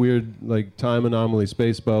into the weird like time anomaly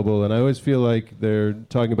space bubble, and I always feel like they're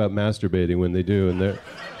talking about masturbating when they do, and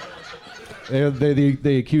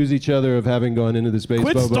they accuse each other of having gone into the space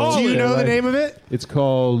bubble. Do you know the name of it? It's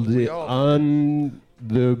called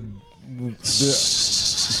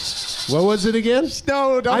What was it again?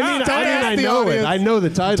 No, don't ask I the know audience. it. I know the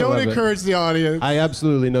title Don't of it. encourage the audience. I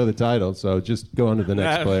absolutely know the title, so just go on to the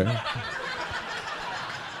next player.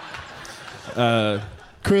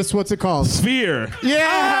 Chris, what's it called? Sphere.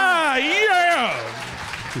 Yeah!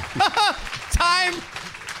 Time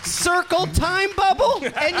circle time bubble?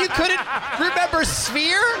 And you couldn't remember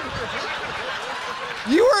sphere?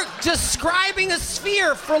 You were describing a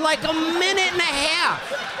sphere for like a minute and a half.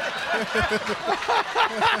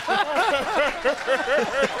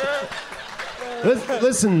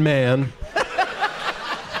 Listen, man.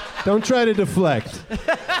 Don't try to deflect.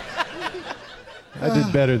 I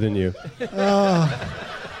did better than you. Do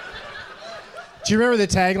you remember the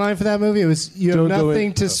tagline for that movie? It was, "You have Don't go nothing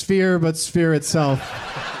in- to sphere but sphere itself."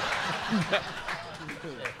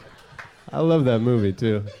 I love that movie,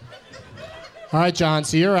 too. All right, John,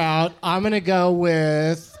 so you're out. I'm going to go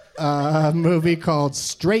with a movie called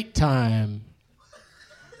Straight Time.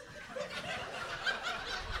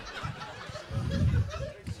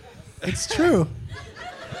 It's true.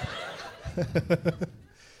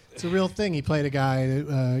 It's a real thing. He played a guy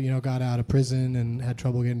that got out of prison and had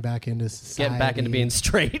trouble getting back into society. Getting back into being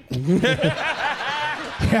straight.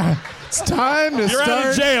 Yeah, it's time to You're start. out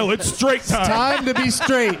of jail. It's straight It's time. time to be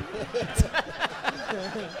straight.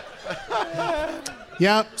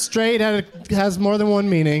 Yep, straight has more than one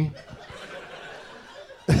meaning.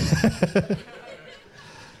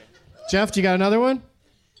 Geoff, you got another one?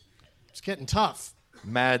 It's getting tough.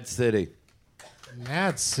 Mad City.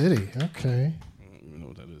 Mad City, okay. I don't know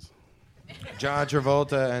what that is. John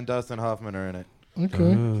Travolta and Dustin Hoffman are in it.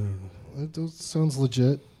 Okay. That sounds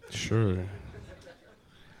legit. Sure.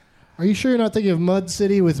 Are you sure you're not thinking of Mud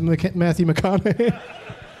City with Matthew McConaughey?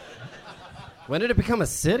 When did it become a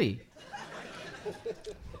city?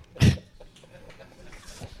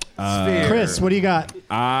 Chris, what do you got?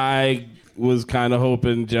 I was kind of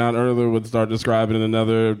hoping John Erler would start describing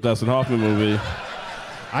another Dustin Hoffman movie.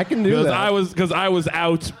 I can do that. Because I was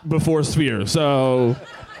out before Sphere, so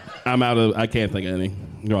I can't think of any.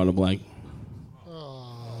 You're on a blank.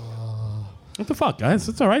 What the fuck, guys?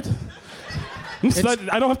 It's all right.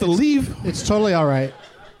 I don't have to leave. It's totally all right.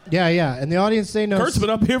 Yeah. And the audience, they know. Kurt's been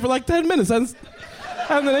up here for like 10 minutes. I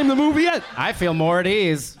haven't named the movie yet. I feel more at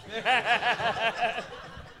ease.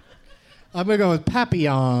 I'm going to go with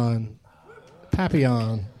Papillon.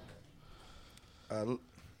 Papillon.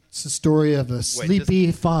 It's the story of a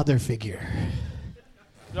sleepy father figure.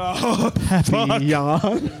 Oh,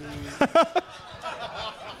 Papillon.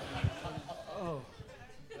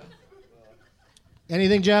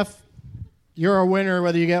 Anything, Geoff? You're a winner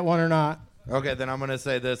whether you get one or not. Okay, then I'm going to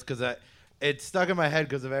say this because it's stuck in my head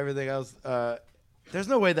because of everything else. There's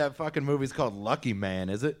no way that fucking movie's called Lucky Man,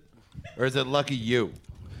 is it? Or is it Lucky You?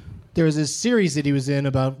 There was this series that he was in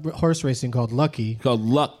about horse racing called Lucky. Called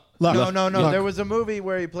Luck. Luck. No. Luck. There was a movie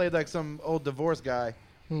where he played like some old divorced guy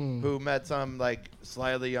who met some like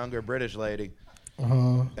slightly younger British lady,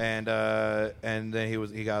 and then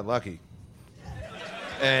he got lucky.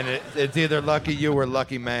 And it's either Lucky You or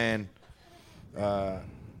Lucky Man. I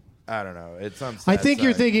don't know. It's some. I think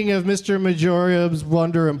you're thinking of Mr. Majorium's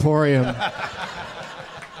Wonder Emporium.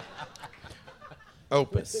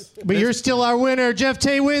 Opus. But you're still our winner. Geoff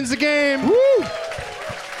Tate wins the game. Woo!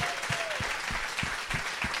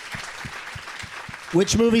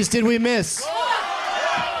 Which movies did we miss?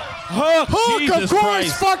 Hook! Hook, Jesus of course,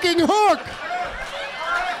 Christ. fucking Hook.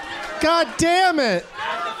 God damn it!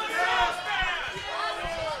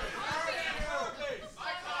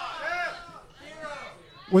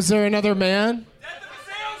 Was there another man?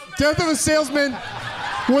 Death of a Salesman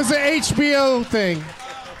was an HBO thing.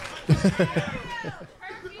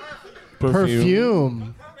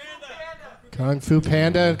 Perfume. Kung Fu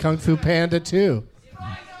Panda and Kung Fu Panda 2.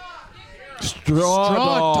 Straw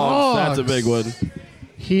Dogs. That's a big one.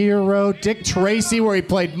 Hero. Dick Tracy, where he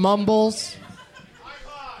played Mumbles.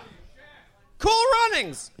 Cool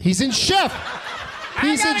Runnings. He's in Chef.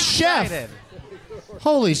 He's in Chef.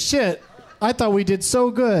 Holy shit. I thought we did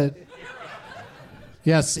so good.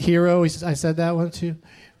 Yes, Hero. I said that one too.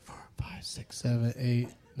 4, 5, 6, 7, 8,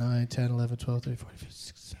 9, 10, 11, 12, 13, 14, 15,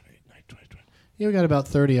 16, 17, 18, 19, 20, 21. Yeah, we got about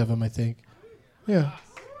 30 of them, I think. Yeah.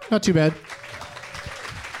 Not too bad.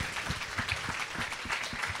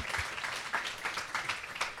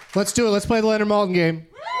 Let's do it. Let's play the Leonard Maltin game.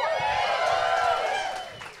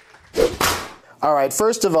 All right,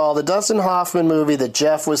 first of all, the Dustin Hoffman movie that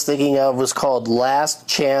Geoff was thinking of was called Last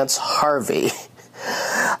Chance Harvey.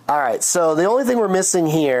 All right, so the only thing we're missing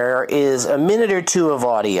here is a minute or two of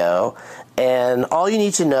audio, and all you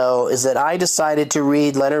need to know is that I decided to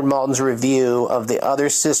read Leonard Maltin's review of The Other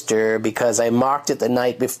Sister because I mocked it the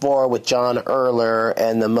night before with John Erler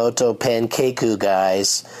and the Moto Pankeiku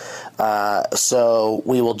guys. So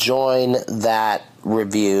we will join that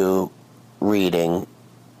review reading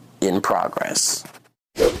in progress.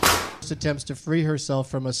 Attempts to free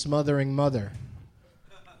herself from a smothering mother.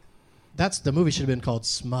 The movie should have been called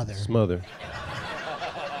Smother. Smother.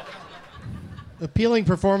 Appealing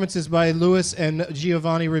performances by Louis and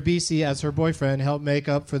Giovanni Ribisi as her boyfriend help make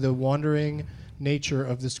up for the wandering nature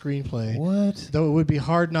of the screenplay. What? Though it would be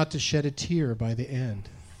hard not to shed a tear by the end.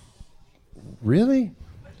 Really?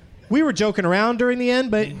 We were joking around during the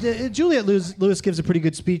end, but Juliette Lewis gives a pretty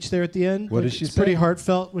good speech there at the end. What does she It's say? pretty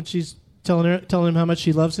heartfelt when she's telling him how much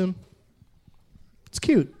she loves him. It's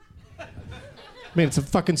cute. I mean, it's a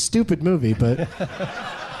fucking stupid movie, but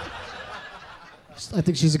I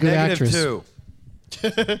think she's a good actress. -2.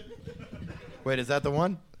 Wait, is that the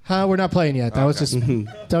one? We're not playing yet. That was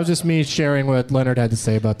just me sharing what Leonard had to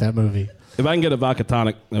say about that movie. If I can get a vodka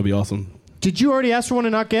tonic, that'd be awesome. Did you already ask for one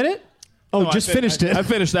and not get it? Oh, No, just finished it. I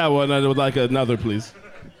finished that one. I would like another, please.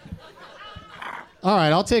 All right,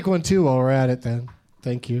 I'll take one too while we're at it then.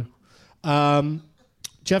 Thank you.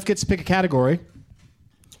 Geoff gets to pick a category,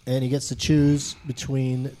 and he gets to choose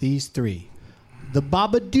between these three. The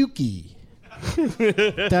Babadookie.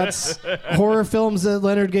 That's horror films that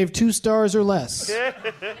Leonard gave 2 stars or less.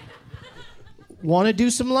 Want to do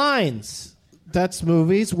some lines? That's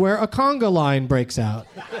movies where a conga line breaks out.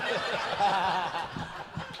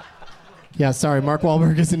 Yeah, sorry, Mark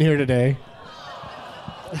Wahlberg isn't here today.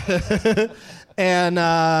 And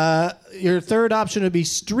your third option would be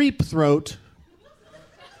Streep Throat.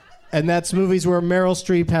 And that's movies where Meryl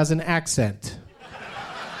Streep has an accent.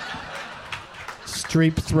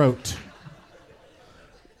 Streep Throat.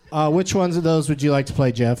 Which ones of those would you like to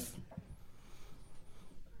play, Geoff?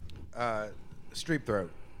 Streep Throat.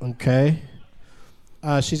 Okay.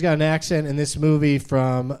 She's got an accent in this movie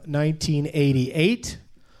from 1988.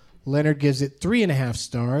 Leonard gives it 3.5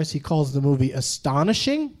 stars. He calls the movie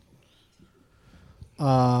astonishing.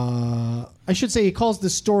 I should say he calls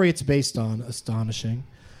the story it's based on astonishing.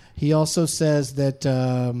 He also says that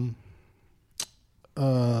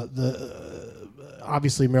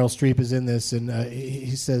obviously Meryl Streep is in this, and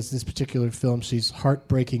he says this particular film, she's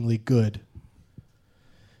heartbreakingly good.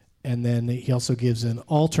 And then he also gives an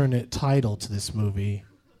alternate title to this movie.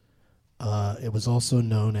 It was also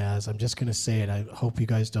known as, I'm just going to say it, I hope you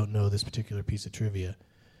guys don't know this particular piece of trivia.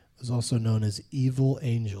 It was also known as Evil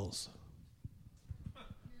Angels.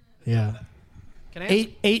 Yeah. Can I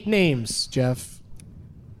Eight names, Geoff.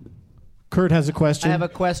 Kurt has a question. I have a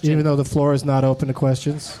question. Even though the floor is not open to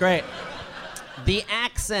questions. Great. The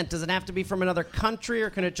accent, does it have to be from another country,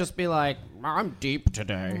 or can it just be like, I'm deep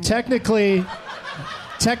today? Technically,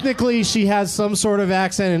 she has some sort of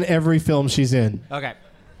accent in every film she's in. Okay.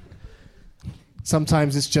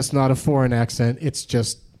 Sometimes it's just not a foreign accent. It's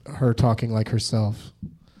just her talking like herself.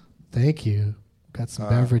 Thank you. Got some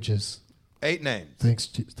beverages. 8 names.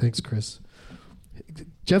 Thanks, Chris.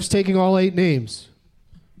 Jeff's taking all 8 names.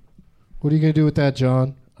 What are you going to do with that,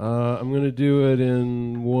 John? I'm going to do it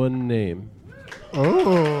in one name.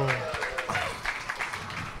 Oh.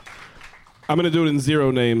 I'm going to do it in 0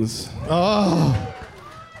 names. Oh.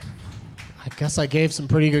 I guess I gave some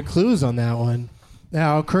pretty good clues on that one.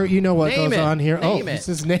 Now, Kurt, you know what goes on here. Name it. This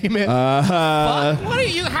is Name It. What are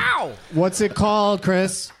you, how? What's it called,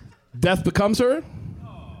 Chris? Death Becomes Her?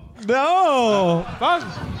 No.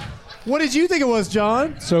 What did you think it was,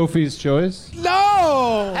 John? Sophie's Choice.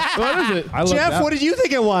 No! What is it? I love Jeff, that. what did you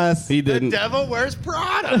think it was? He The didn't. Devil Wears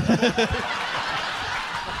Prada.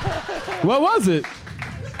 What was it?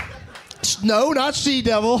 No, not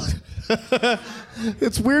She-Devil.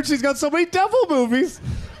 It's weird she's got so many devil movies.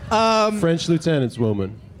 French Lieutenant's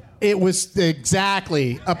Woman. It was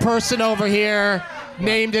exactly. A person over here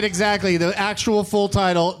named it exactly. The actual full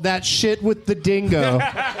title, That Shit with the Dingo.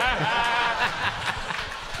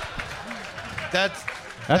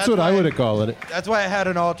 That's what I would have called it. That's why I had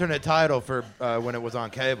an alternate title for when it was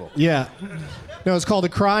on cable. Yeah. No, it's called A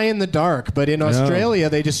Cry in the Dark, but in Australia,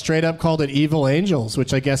 they just straight up called it Evil Angels,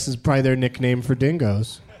 which I guess is probably their nickname for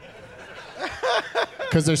dingoes.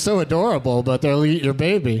 Because they're so adorable, but they'll eat your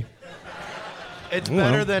baby. It's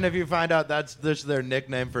better than if you find out that's just their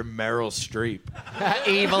nickname for Meryl Streep.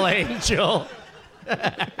 Evil Angel.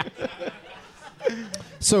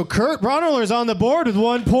 So Kurt Braunohler's on the board with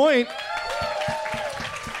 1 point.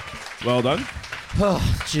 Well done. Oh,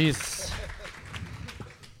 jeez.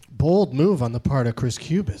 Bold move on the part of Chris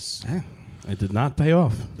Cubas. It did not pay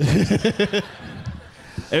off.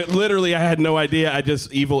 Literally, I had no idea.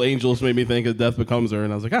 Evil Angels made me think of Death Becomes Her,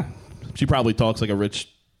 and I was like, she probably talks like a rich,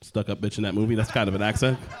 stuck-up bitch in that movie. That's kind of an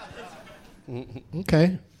accent.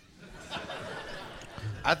 Okay.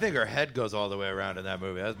 I think her head goes all the way around in that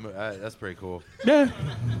movie. That's pretty cool. Yeah.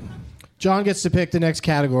 John gets to pick the next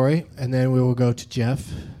category, and then we will go to Jeff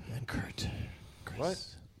and Kurt. What?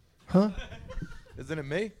 Huh? Isn't it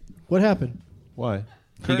me? What happened? Why?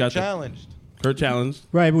 Kurt challenged. Kurt challenged.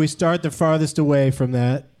 Right, but we start the farthest away from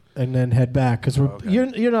that and then head back because you're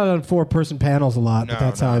not on 4-person panels a lot, but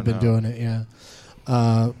that's how I've been doing it. Yeah.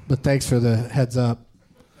 But thanks for the heads up.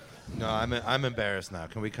 No, I'm embarrassed now.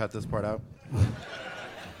 Can we cut this part out?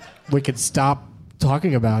 We could stop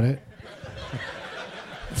talking about it.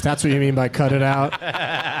 If that's what you mean by cut it out.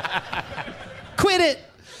 Quit it!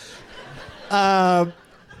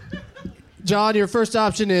 John, your first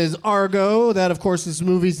option is Argo. That, of course, is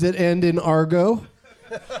movies that end in Argo.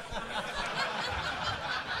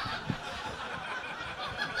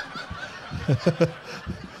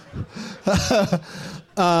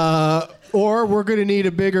 Or We're Gonna Need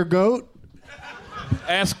a Bigger Goat.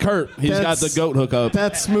 Ask Kurt. He's got the goat hookup.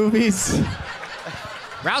 That's movies.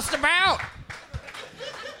 Roustabout!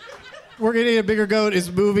 We're Gonna Need a Bigger Goat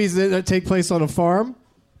is movies that take place on a farm.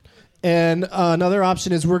 And another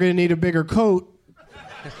option is We're Gonna Need a Bigger Coat.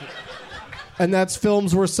 And that's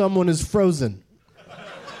films where someone is frozen.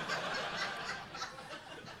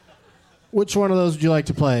 Which one of those would you like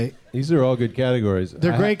to play? These are all good categories.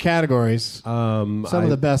 They're great categories. Some of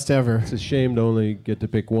the best ever. It's a shame to only get to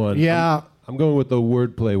pick one. Yeah. I'm going with the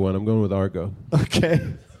wordplay one. I'm going with Argo. Okay.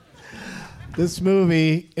 This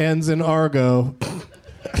movie ends in Argo.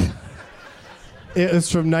 It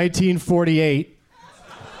was from 1948.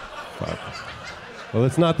 Fuck. Well,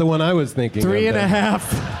 it's not the one I was thinking.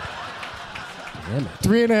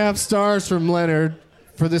 3.5 stars from Leonard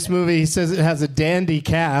for this movie. He says it has a dandy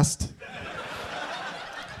cast.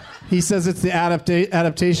 He says it's the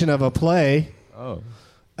adaptation of a play. Oh.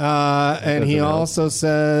 And he also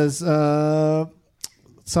says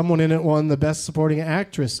someone in it won the Best Supporting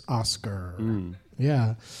Actress Oscar.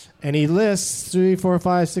 Yeah. And he lists 3, 4,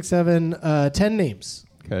 5, 6, 7, 10 names.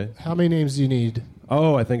 Okay. How many names do you need?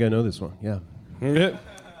 Oh, I think I know this one. Yeah.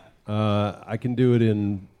 I can do it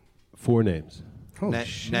in 4 names.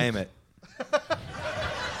 Name it.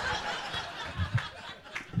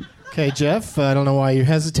 Okay, Jeff, I don't know why you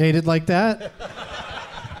hesitated like that.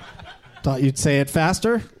 Thought you'd say it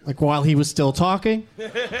faster, like while he was still talking.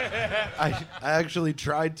 I actually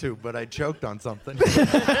tried to, but I choked on something.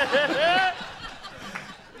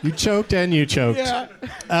 You choked and you choked. Yeah.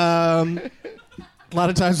 A lot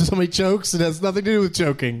of times when somebody chokes, it has nothing to do with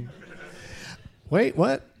choking. Wait,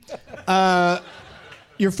 what?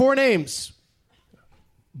 Your 4 names.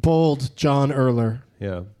 Bold, John Erler.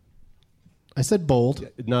 Yeah. I said bold.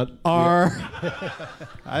 Not R.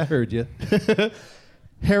 I heard you.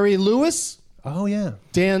 Harry Lewis. Oh, yeah.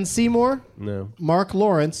 Dan Seymour. No. Mark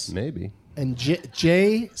Lawrence. Maybe. And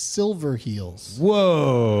Jay Silverheels.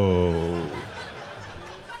 Whoa.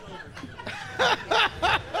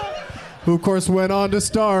 Who, of course, went on to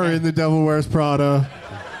star in The Devil Wears Prada.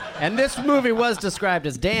 And this movie was described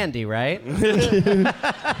as dandy, right?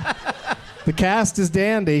 The cast is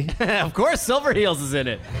dandy. Of course, Silverheels is in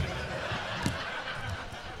it.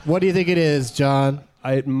 What do you think it is, John?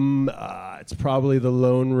 It's probably The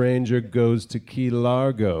Lone Ranger Goes to Key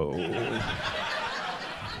Largo.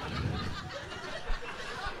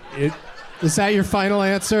 Is that your final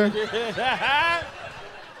answer?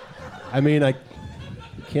 I mean, I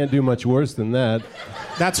Can't do much worse than that.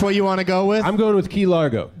 That's what you want to go with? I'm going with Key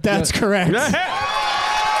Largo. That's correct.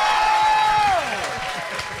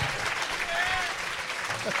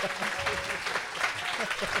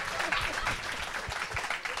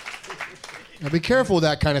 Now be careful with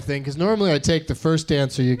that kind of thing, because normally I take the first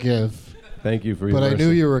answer you give. Thank you for your But I mercy. knew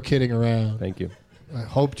you were kidding around. Thank you. I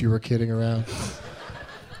hoped you were kidding around.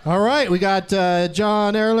 All right, we got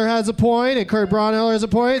John Erler has a point and Kurt Braunohler has a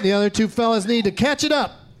point. The other two fellas need to catch it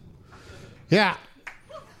up. Yeah,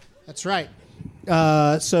 that's right.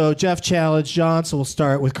 So Geoff challenged John, so we'll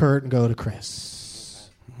start with Kurt and go to Chris.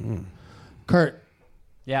 Kurt.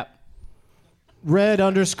 Yep.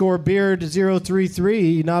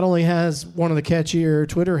 Red_beard033 not only has one of the catchier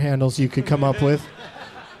Twitter handles you could come up with,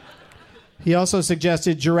 he also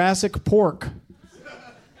suggested Jurassic Pork.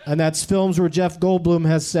 And that's films where Jeff Goldblum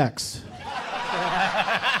has sex.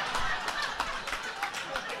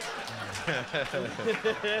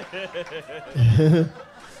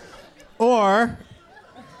 Or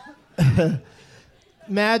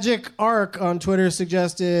Magic Arc on Twitter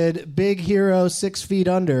suggested Big Hero 6 Feet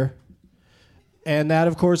Under. And that,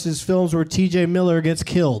 of course, is films where TJ Miller gets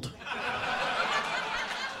killed.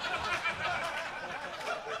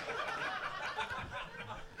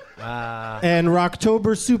 And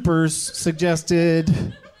Rocktober Supers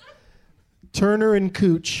suggested Turner and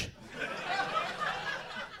Cooch.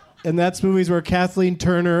 And that's movies where Kathleen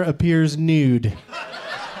Turner appears nude.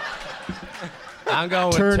 I'm going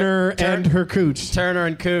with Turner and her Cooch. Turner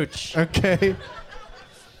and Cooch. Okay.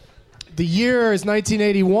 The year is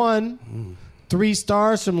 1981. 3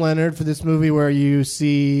 stars from Leonard for this movie where you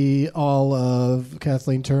see all of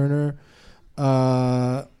Kathleen Turner.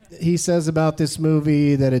 He says about this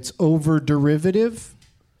movie that it's over derivative.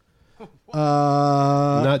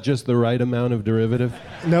 Not just the right amount of derivative.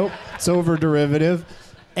 Nope, it's over derivative.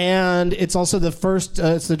 And it's also the first,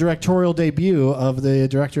 it's the directorial debut of the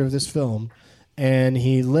director of this film. And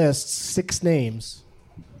he lists 6 names.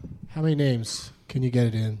 How many names can you get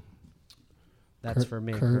it in? That's for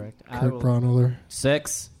me, Kurt, correct? Kurt Braunohler.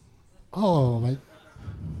 6. Oh, I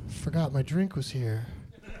forgot my drink was here.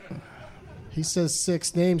 He says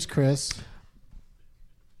 6 names, Chris.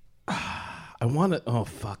 I want to. Oh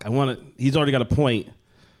fuck! I want to. He's already got a point.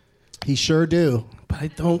 He sure do. But I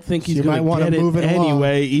don't think he's You might going to wanna get it move it along.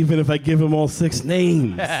 anyway. Even if I give him all 6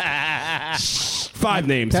 names. 5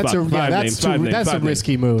 names. That's fuck, a, five yeah, names. that's, Five too, names. that's Five a names.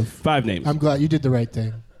 risky move. 5 names. I'm glad you did the right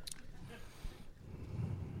thing.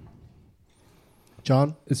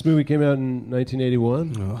 John? This movie came out in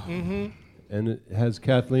 1981. Mm-hmm. And it has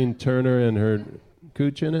Kathleen Turner and her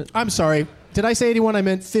Cooch in it. I'm sorry. Did I say 81? I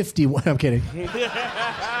meant 51. I'm kidding.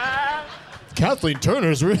 Kathleen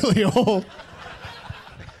Turner's really old.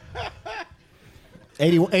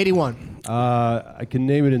 81. I can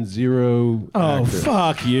name it in 0. Oh, actor.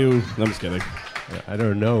 fuck you. I'm just kidding. I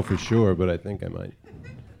don't know for sure, but I think I might.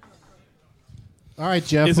 All right,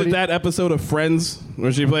 Geoff. Is it that episode of Friends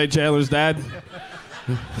where she played Chandler's dad?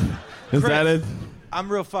 Is that it?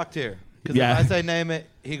 I'm real fucked here. Because Yeah. if I say name it,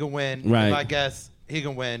 he can win. Right. If I guess, he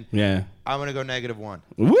can win. Yeah. I'm going to go -1.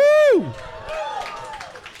 Woo!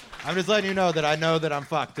 I'm just letting you know that I know that I'm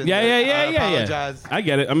fucked. And Yeah, that yeah, I yeah, yeah, apologize. yeah. I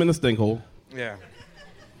get it. I'm in the stink hole. Yeah.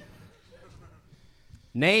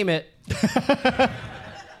 Name it.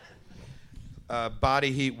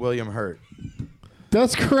 Body Heat, William Hurt.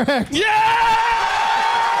 That's correct.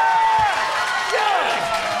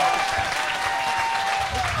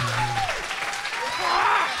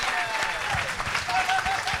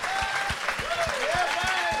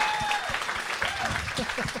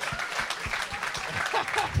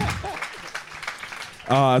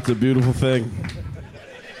 Oh, that's a beautiful thing.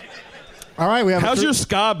 All right, we have. How's your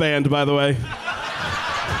ska band, by the way?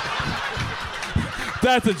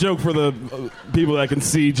 That's a joke for the people that can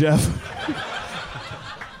see, Geoff.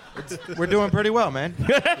 We're doing pretty well, man.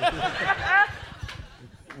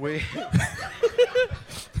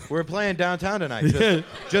 We're playing downtown tonight,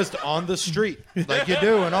 just on the street, like you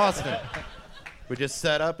do in Austin. We just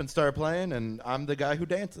set up and start playing, and I'm the guy who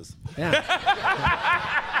dances. Yeah.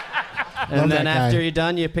 Love And then that guy. after you're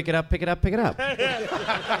done, you pick it up, pick it up, pick it up.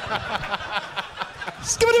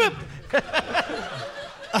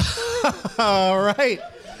 All right.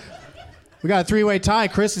 We got a 3-way tie.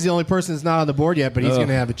 Chris is the only person that's not on the board yet, but he's going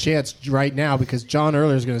to have a chance right now because John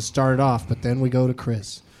Erler is going to start it off. But then we go to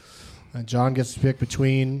Chris. And John gets to pick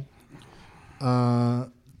between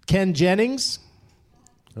Ken Jennings.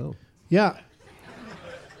 Oh. Yeah.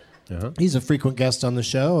 Uh-huh. He's a frequent guest on the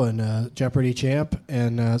show and Jeopardy champ.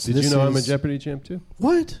 And so Did you this know I'm a is- Jeopardy champ too?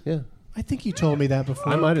 What? Yeah. I think you told me that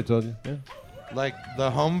before. I might have told you. Yeah. Like the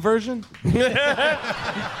home version?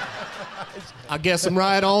 I guess I'm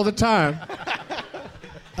right all the time.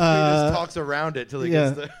 He just talks around it till he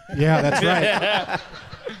gets there. Yeah, that's right.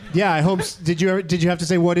 Yeah, I hope. Did you have to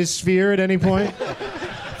say what is sphere at any point?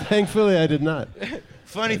 Thankfully, I did not.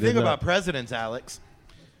 Funny thing about presidents, Alex.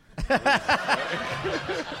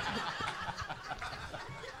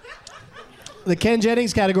 The Ken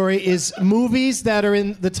Jennings category is movies that are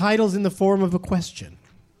in the titles in the form of a question.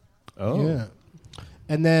 Oh. Yeah.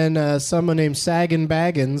 And then someone named Sagan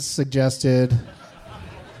Baggins suggested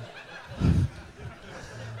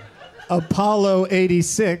Apollo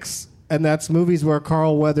 86, and that's movies where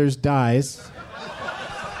Carl Weathers dies.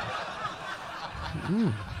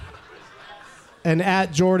 And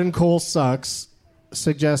at Jordan Cole Sucks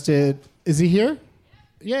suggested, is he here?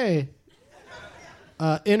 Yay.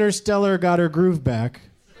 Interstellar got her groove back.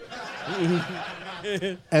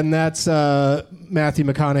 And that's Matthew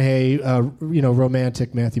McConaughey,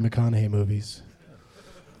 romantic Matthew McConaughey movies.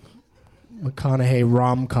 McConaughey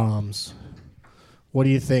rom-coms. What do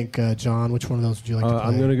you think, John? Which one of those would you like to play?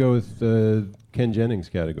 I'm going to go with the Ken Jennings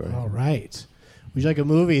category. All right. Would you like a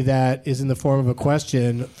movie that is in the form of a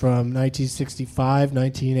question from 1965,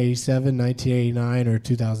 1987, 1989, or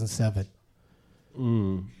 2007?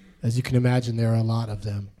 As you can imagine, there are a lot of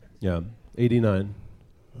them. Yeah, 89.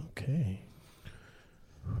 Okay.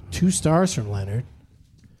 2 stars from Leonard.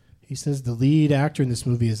 He says the lead actor in this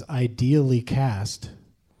movie is ideally cast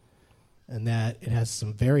and that it has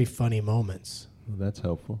some very funny moments. Well, that's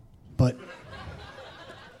helpful. But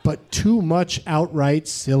too much outright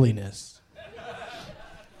silliness.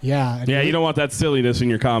 Yeah. Yeah, you don't want that silliness in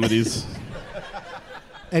your comedies.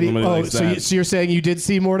 So you're saying you did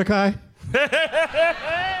see Mordecai?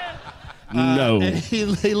 No. He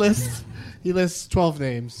lists 12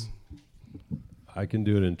 names. I can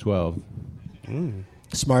do it in 12.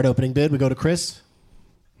 Smart opening bid. We go to Chris.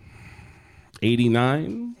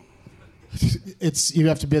 89. You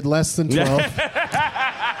have to bid less than 12.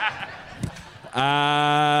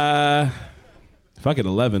 Fuck it,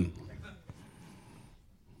 11.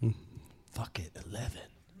 Fuck it,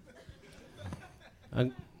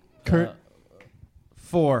 11. Kurt.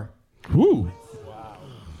 4. Woo. Wow.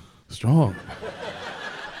 Strong.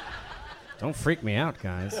 Don't freak me out,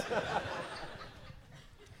 guys.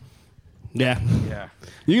 Yeah.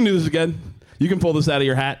 You can do this again. You can pull this out of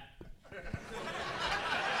your hat.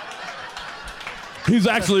 He's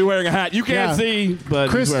actually wearing a hat. You can't see, but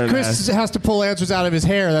Chris has to pull answers out of his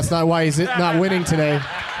hair. That's not why he's not winning today.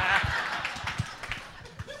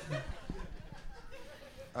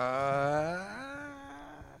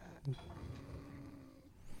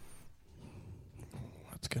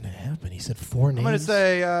 What's going to happen? He said 4 names. I'm going to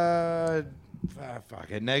say,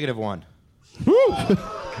 fuck it, -1.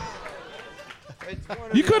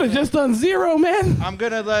 You could have just done 0, man. I'm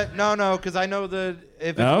going to no, because I know if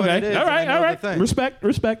it's what Okay. it is. All right. I know the thing. Respect.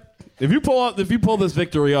 If you pull this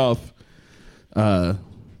victory off, I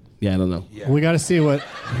don't know. Yeah. We got to see what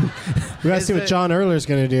John Erler's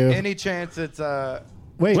going to do. Any chance it's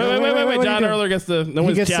Wait. John Erler gets to. No he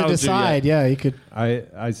one's gets to challenged him decide. yet. Yeah, he could.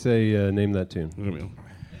 I say name that tune.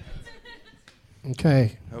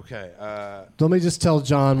 Okay. Okay. Let me just tell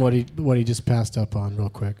John what he just passed up on real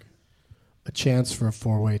quick. A chance for a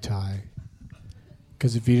 4-way tie.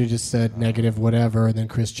 Because if you'd just said negative whatever and then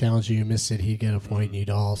Chris challenged you missed it, he'd get a point and you'd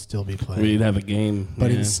all still be playing. We'd have a game. But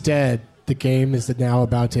instead, the game is now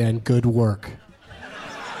about to end. Good work.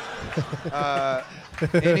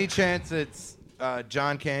 Any chance it's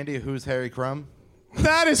John Candy, Who's Harry Crumb?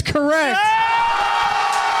 That is correct.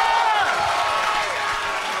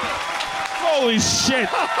 Holy shit.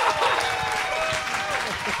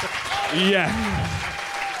 Yeah.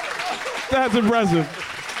 That's impressive.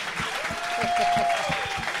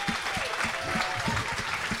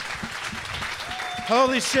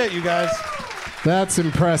 Holy shit, you guys. That's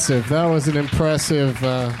impressive. That was an impressive...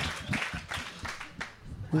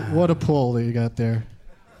 what a pull that you got there.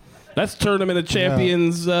 That's Tournament of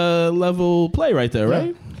Champions level play right there,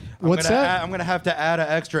 right? What's that? I'm going to have to add an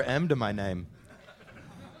extra M to my name.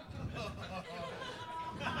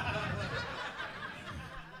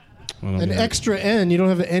 An extra N? You don't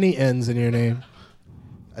have any N's in your name.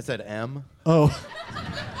 I said M. Oh.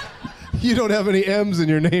 You don't have any M's in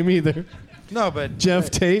your name either. No, but Geoff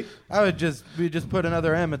Tate? We just put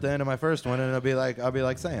another M at the end of my first one, and I'll be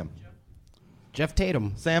like Sam. Jeff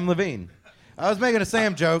Tatum. Sam Levine. I was making a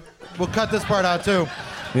Sam joke. We'll cut this part out too.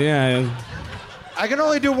 Yeah. I can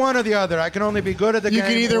only do one or the other. I can only be good at the game. You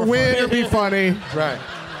can either win or be funny. Right.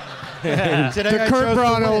 The Kurt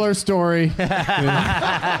Braunohler story.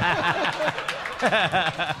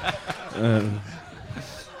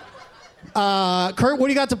 Kurt, what do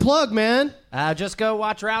you got to plug, man? Just go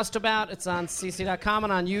watch Roustabout. It's on cc.com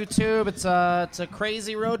and on YouTube. It's a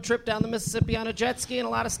crazy road trip down the Mississippi on a jet ski and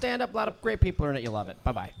a lot of stand-up. A lot of great people are in it. You'll love it.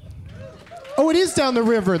 Bye-bye. Oh, it is down the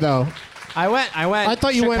river, though. I went. I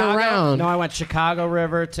thought you went around. No, I went Chicago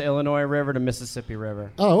River to Illinois River to Mississippi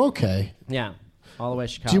River. Oh, okay. Yeah, all the way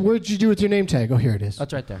to Chicago. What did you do with your name tag? Oh, here it is.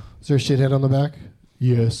 That's right there. Is there a shithead on the back?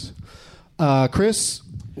 Yes. Chris,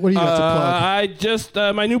 what do you got to plug? I just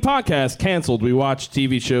my new podcast canceled. We watch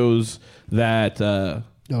TV shows that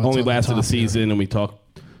only lasted a season, and we talk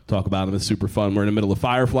about them. It's super fun. We're in the middle of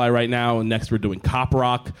Firefly right now, and next we're doing Cop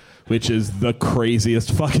Rock, which is the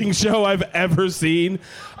craziest fucking show I've ever seen.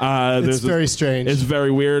 It's very strange. It's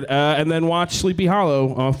very weird. And then watch Sleepy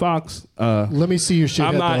Hollow on Fox. Let me see your shithead.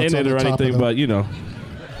 I'm not in it or anything, but you know,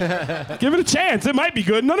 give it a chance. It might be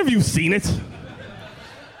good. None of you've seen it.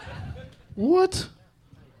 What?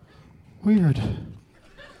 Weird.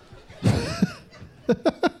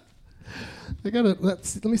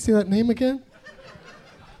 Let me see that name again.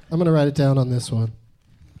 I'm gonna write it down on this one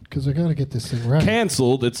because I gotta get this thing right.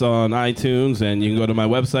 Canceled. It's on iTunes, and you can go to my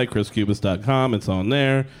website, chriscubas.com. It's on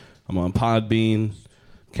there. I'm on Podbean.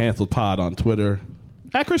 Canceled Pod on Twitter.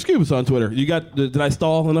 At Chris Cubas on Twitter. You got? Did I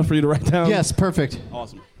stall enough for you to write down? Yes, perfect.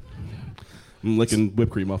 Awesome. I'm licking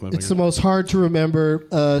whipped cream off my It's finger. the most hard to remember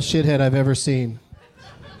shithead I've ever seen.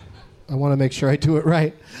 I want to make sure I do it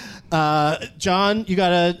right. John, you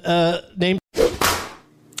got a name?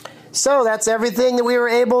 So that's everything that we were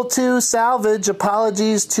able to salvage.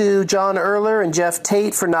 Apologies to John Erler and Geoff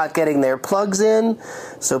Tate for not getting their plugs in.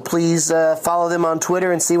 So please follow them on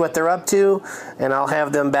Twitter and see what they're up to. And I'll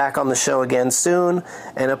have them back on the show again soon.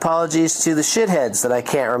 And apologies to the shitheads that I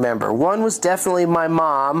can't remember. One was definitely my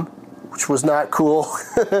mom, which was not cool.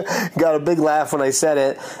 Got a big laugh when I said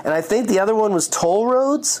it. And I think the other one was toll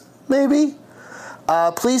roads, maybe?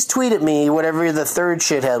 Please tweet at me whatever the third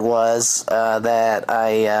shithead was that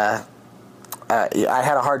I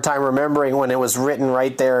had a hard time remembering when it was written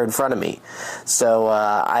right there in front of me. So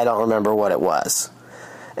I don't remember what it was.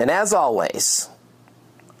 And as always,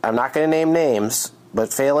 I'm not going to name names,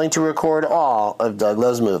 but failing to record all of Doug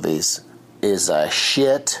Loves Movies is a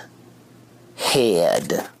shit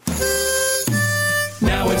head.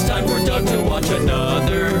 Now it's time for Doug to watch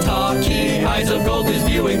another talkie. Eyes of gold, his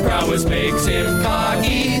viewing prowess makes him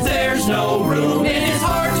cocky. There's no room in his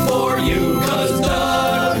heart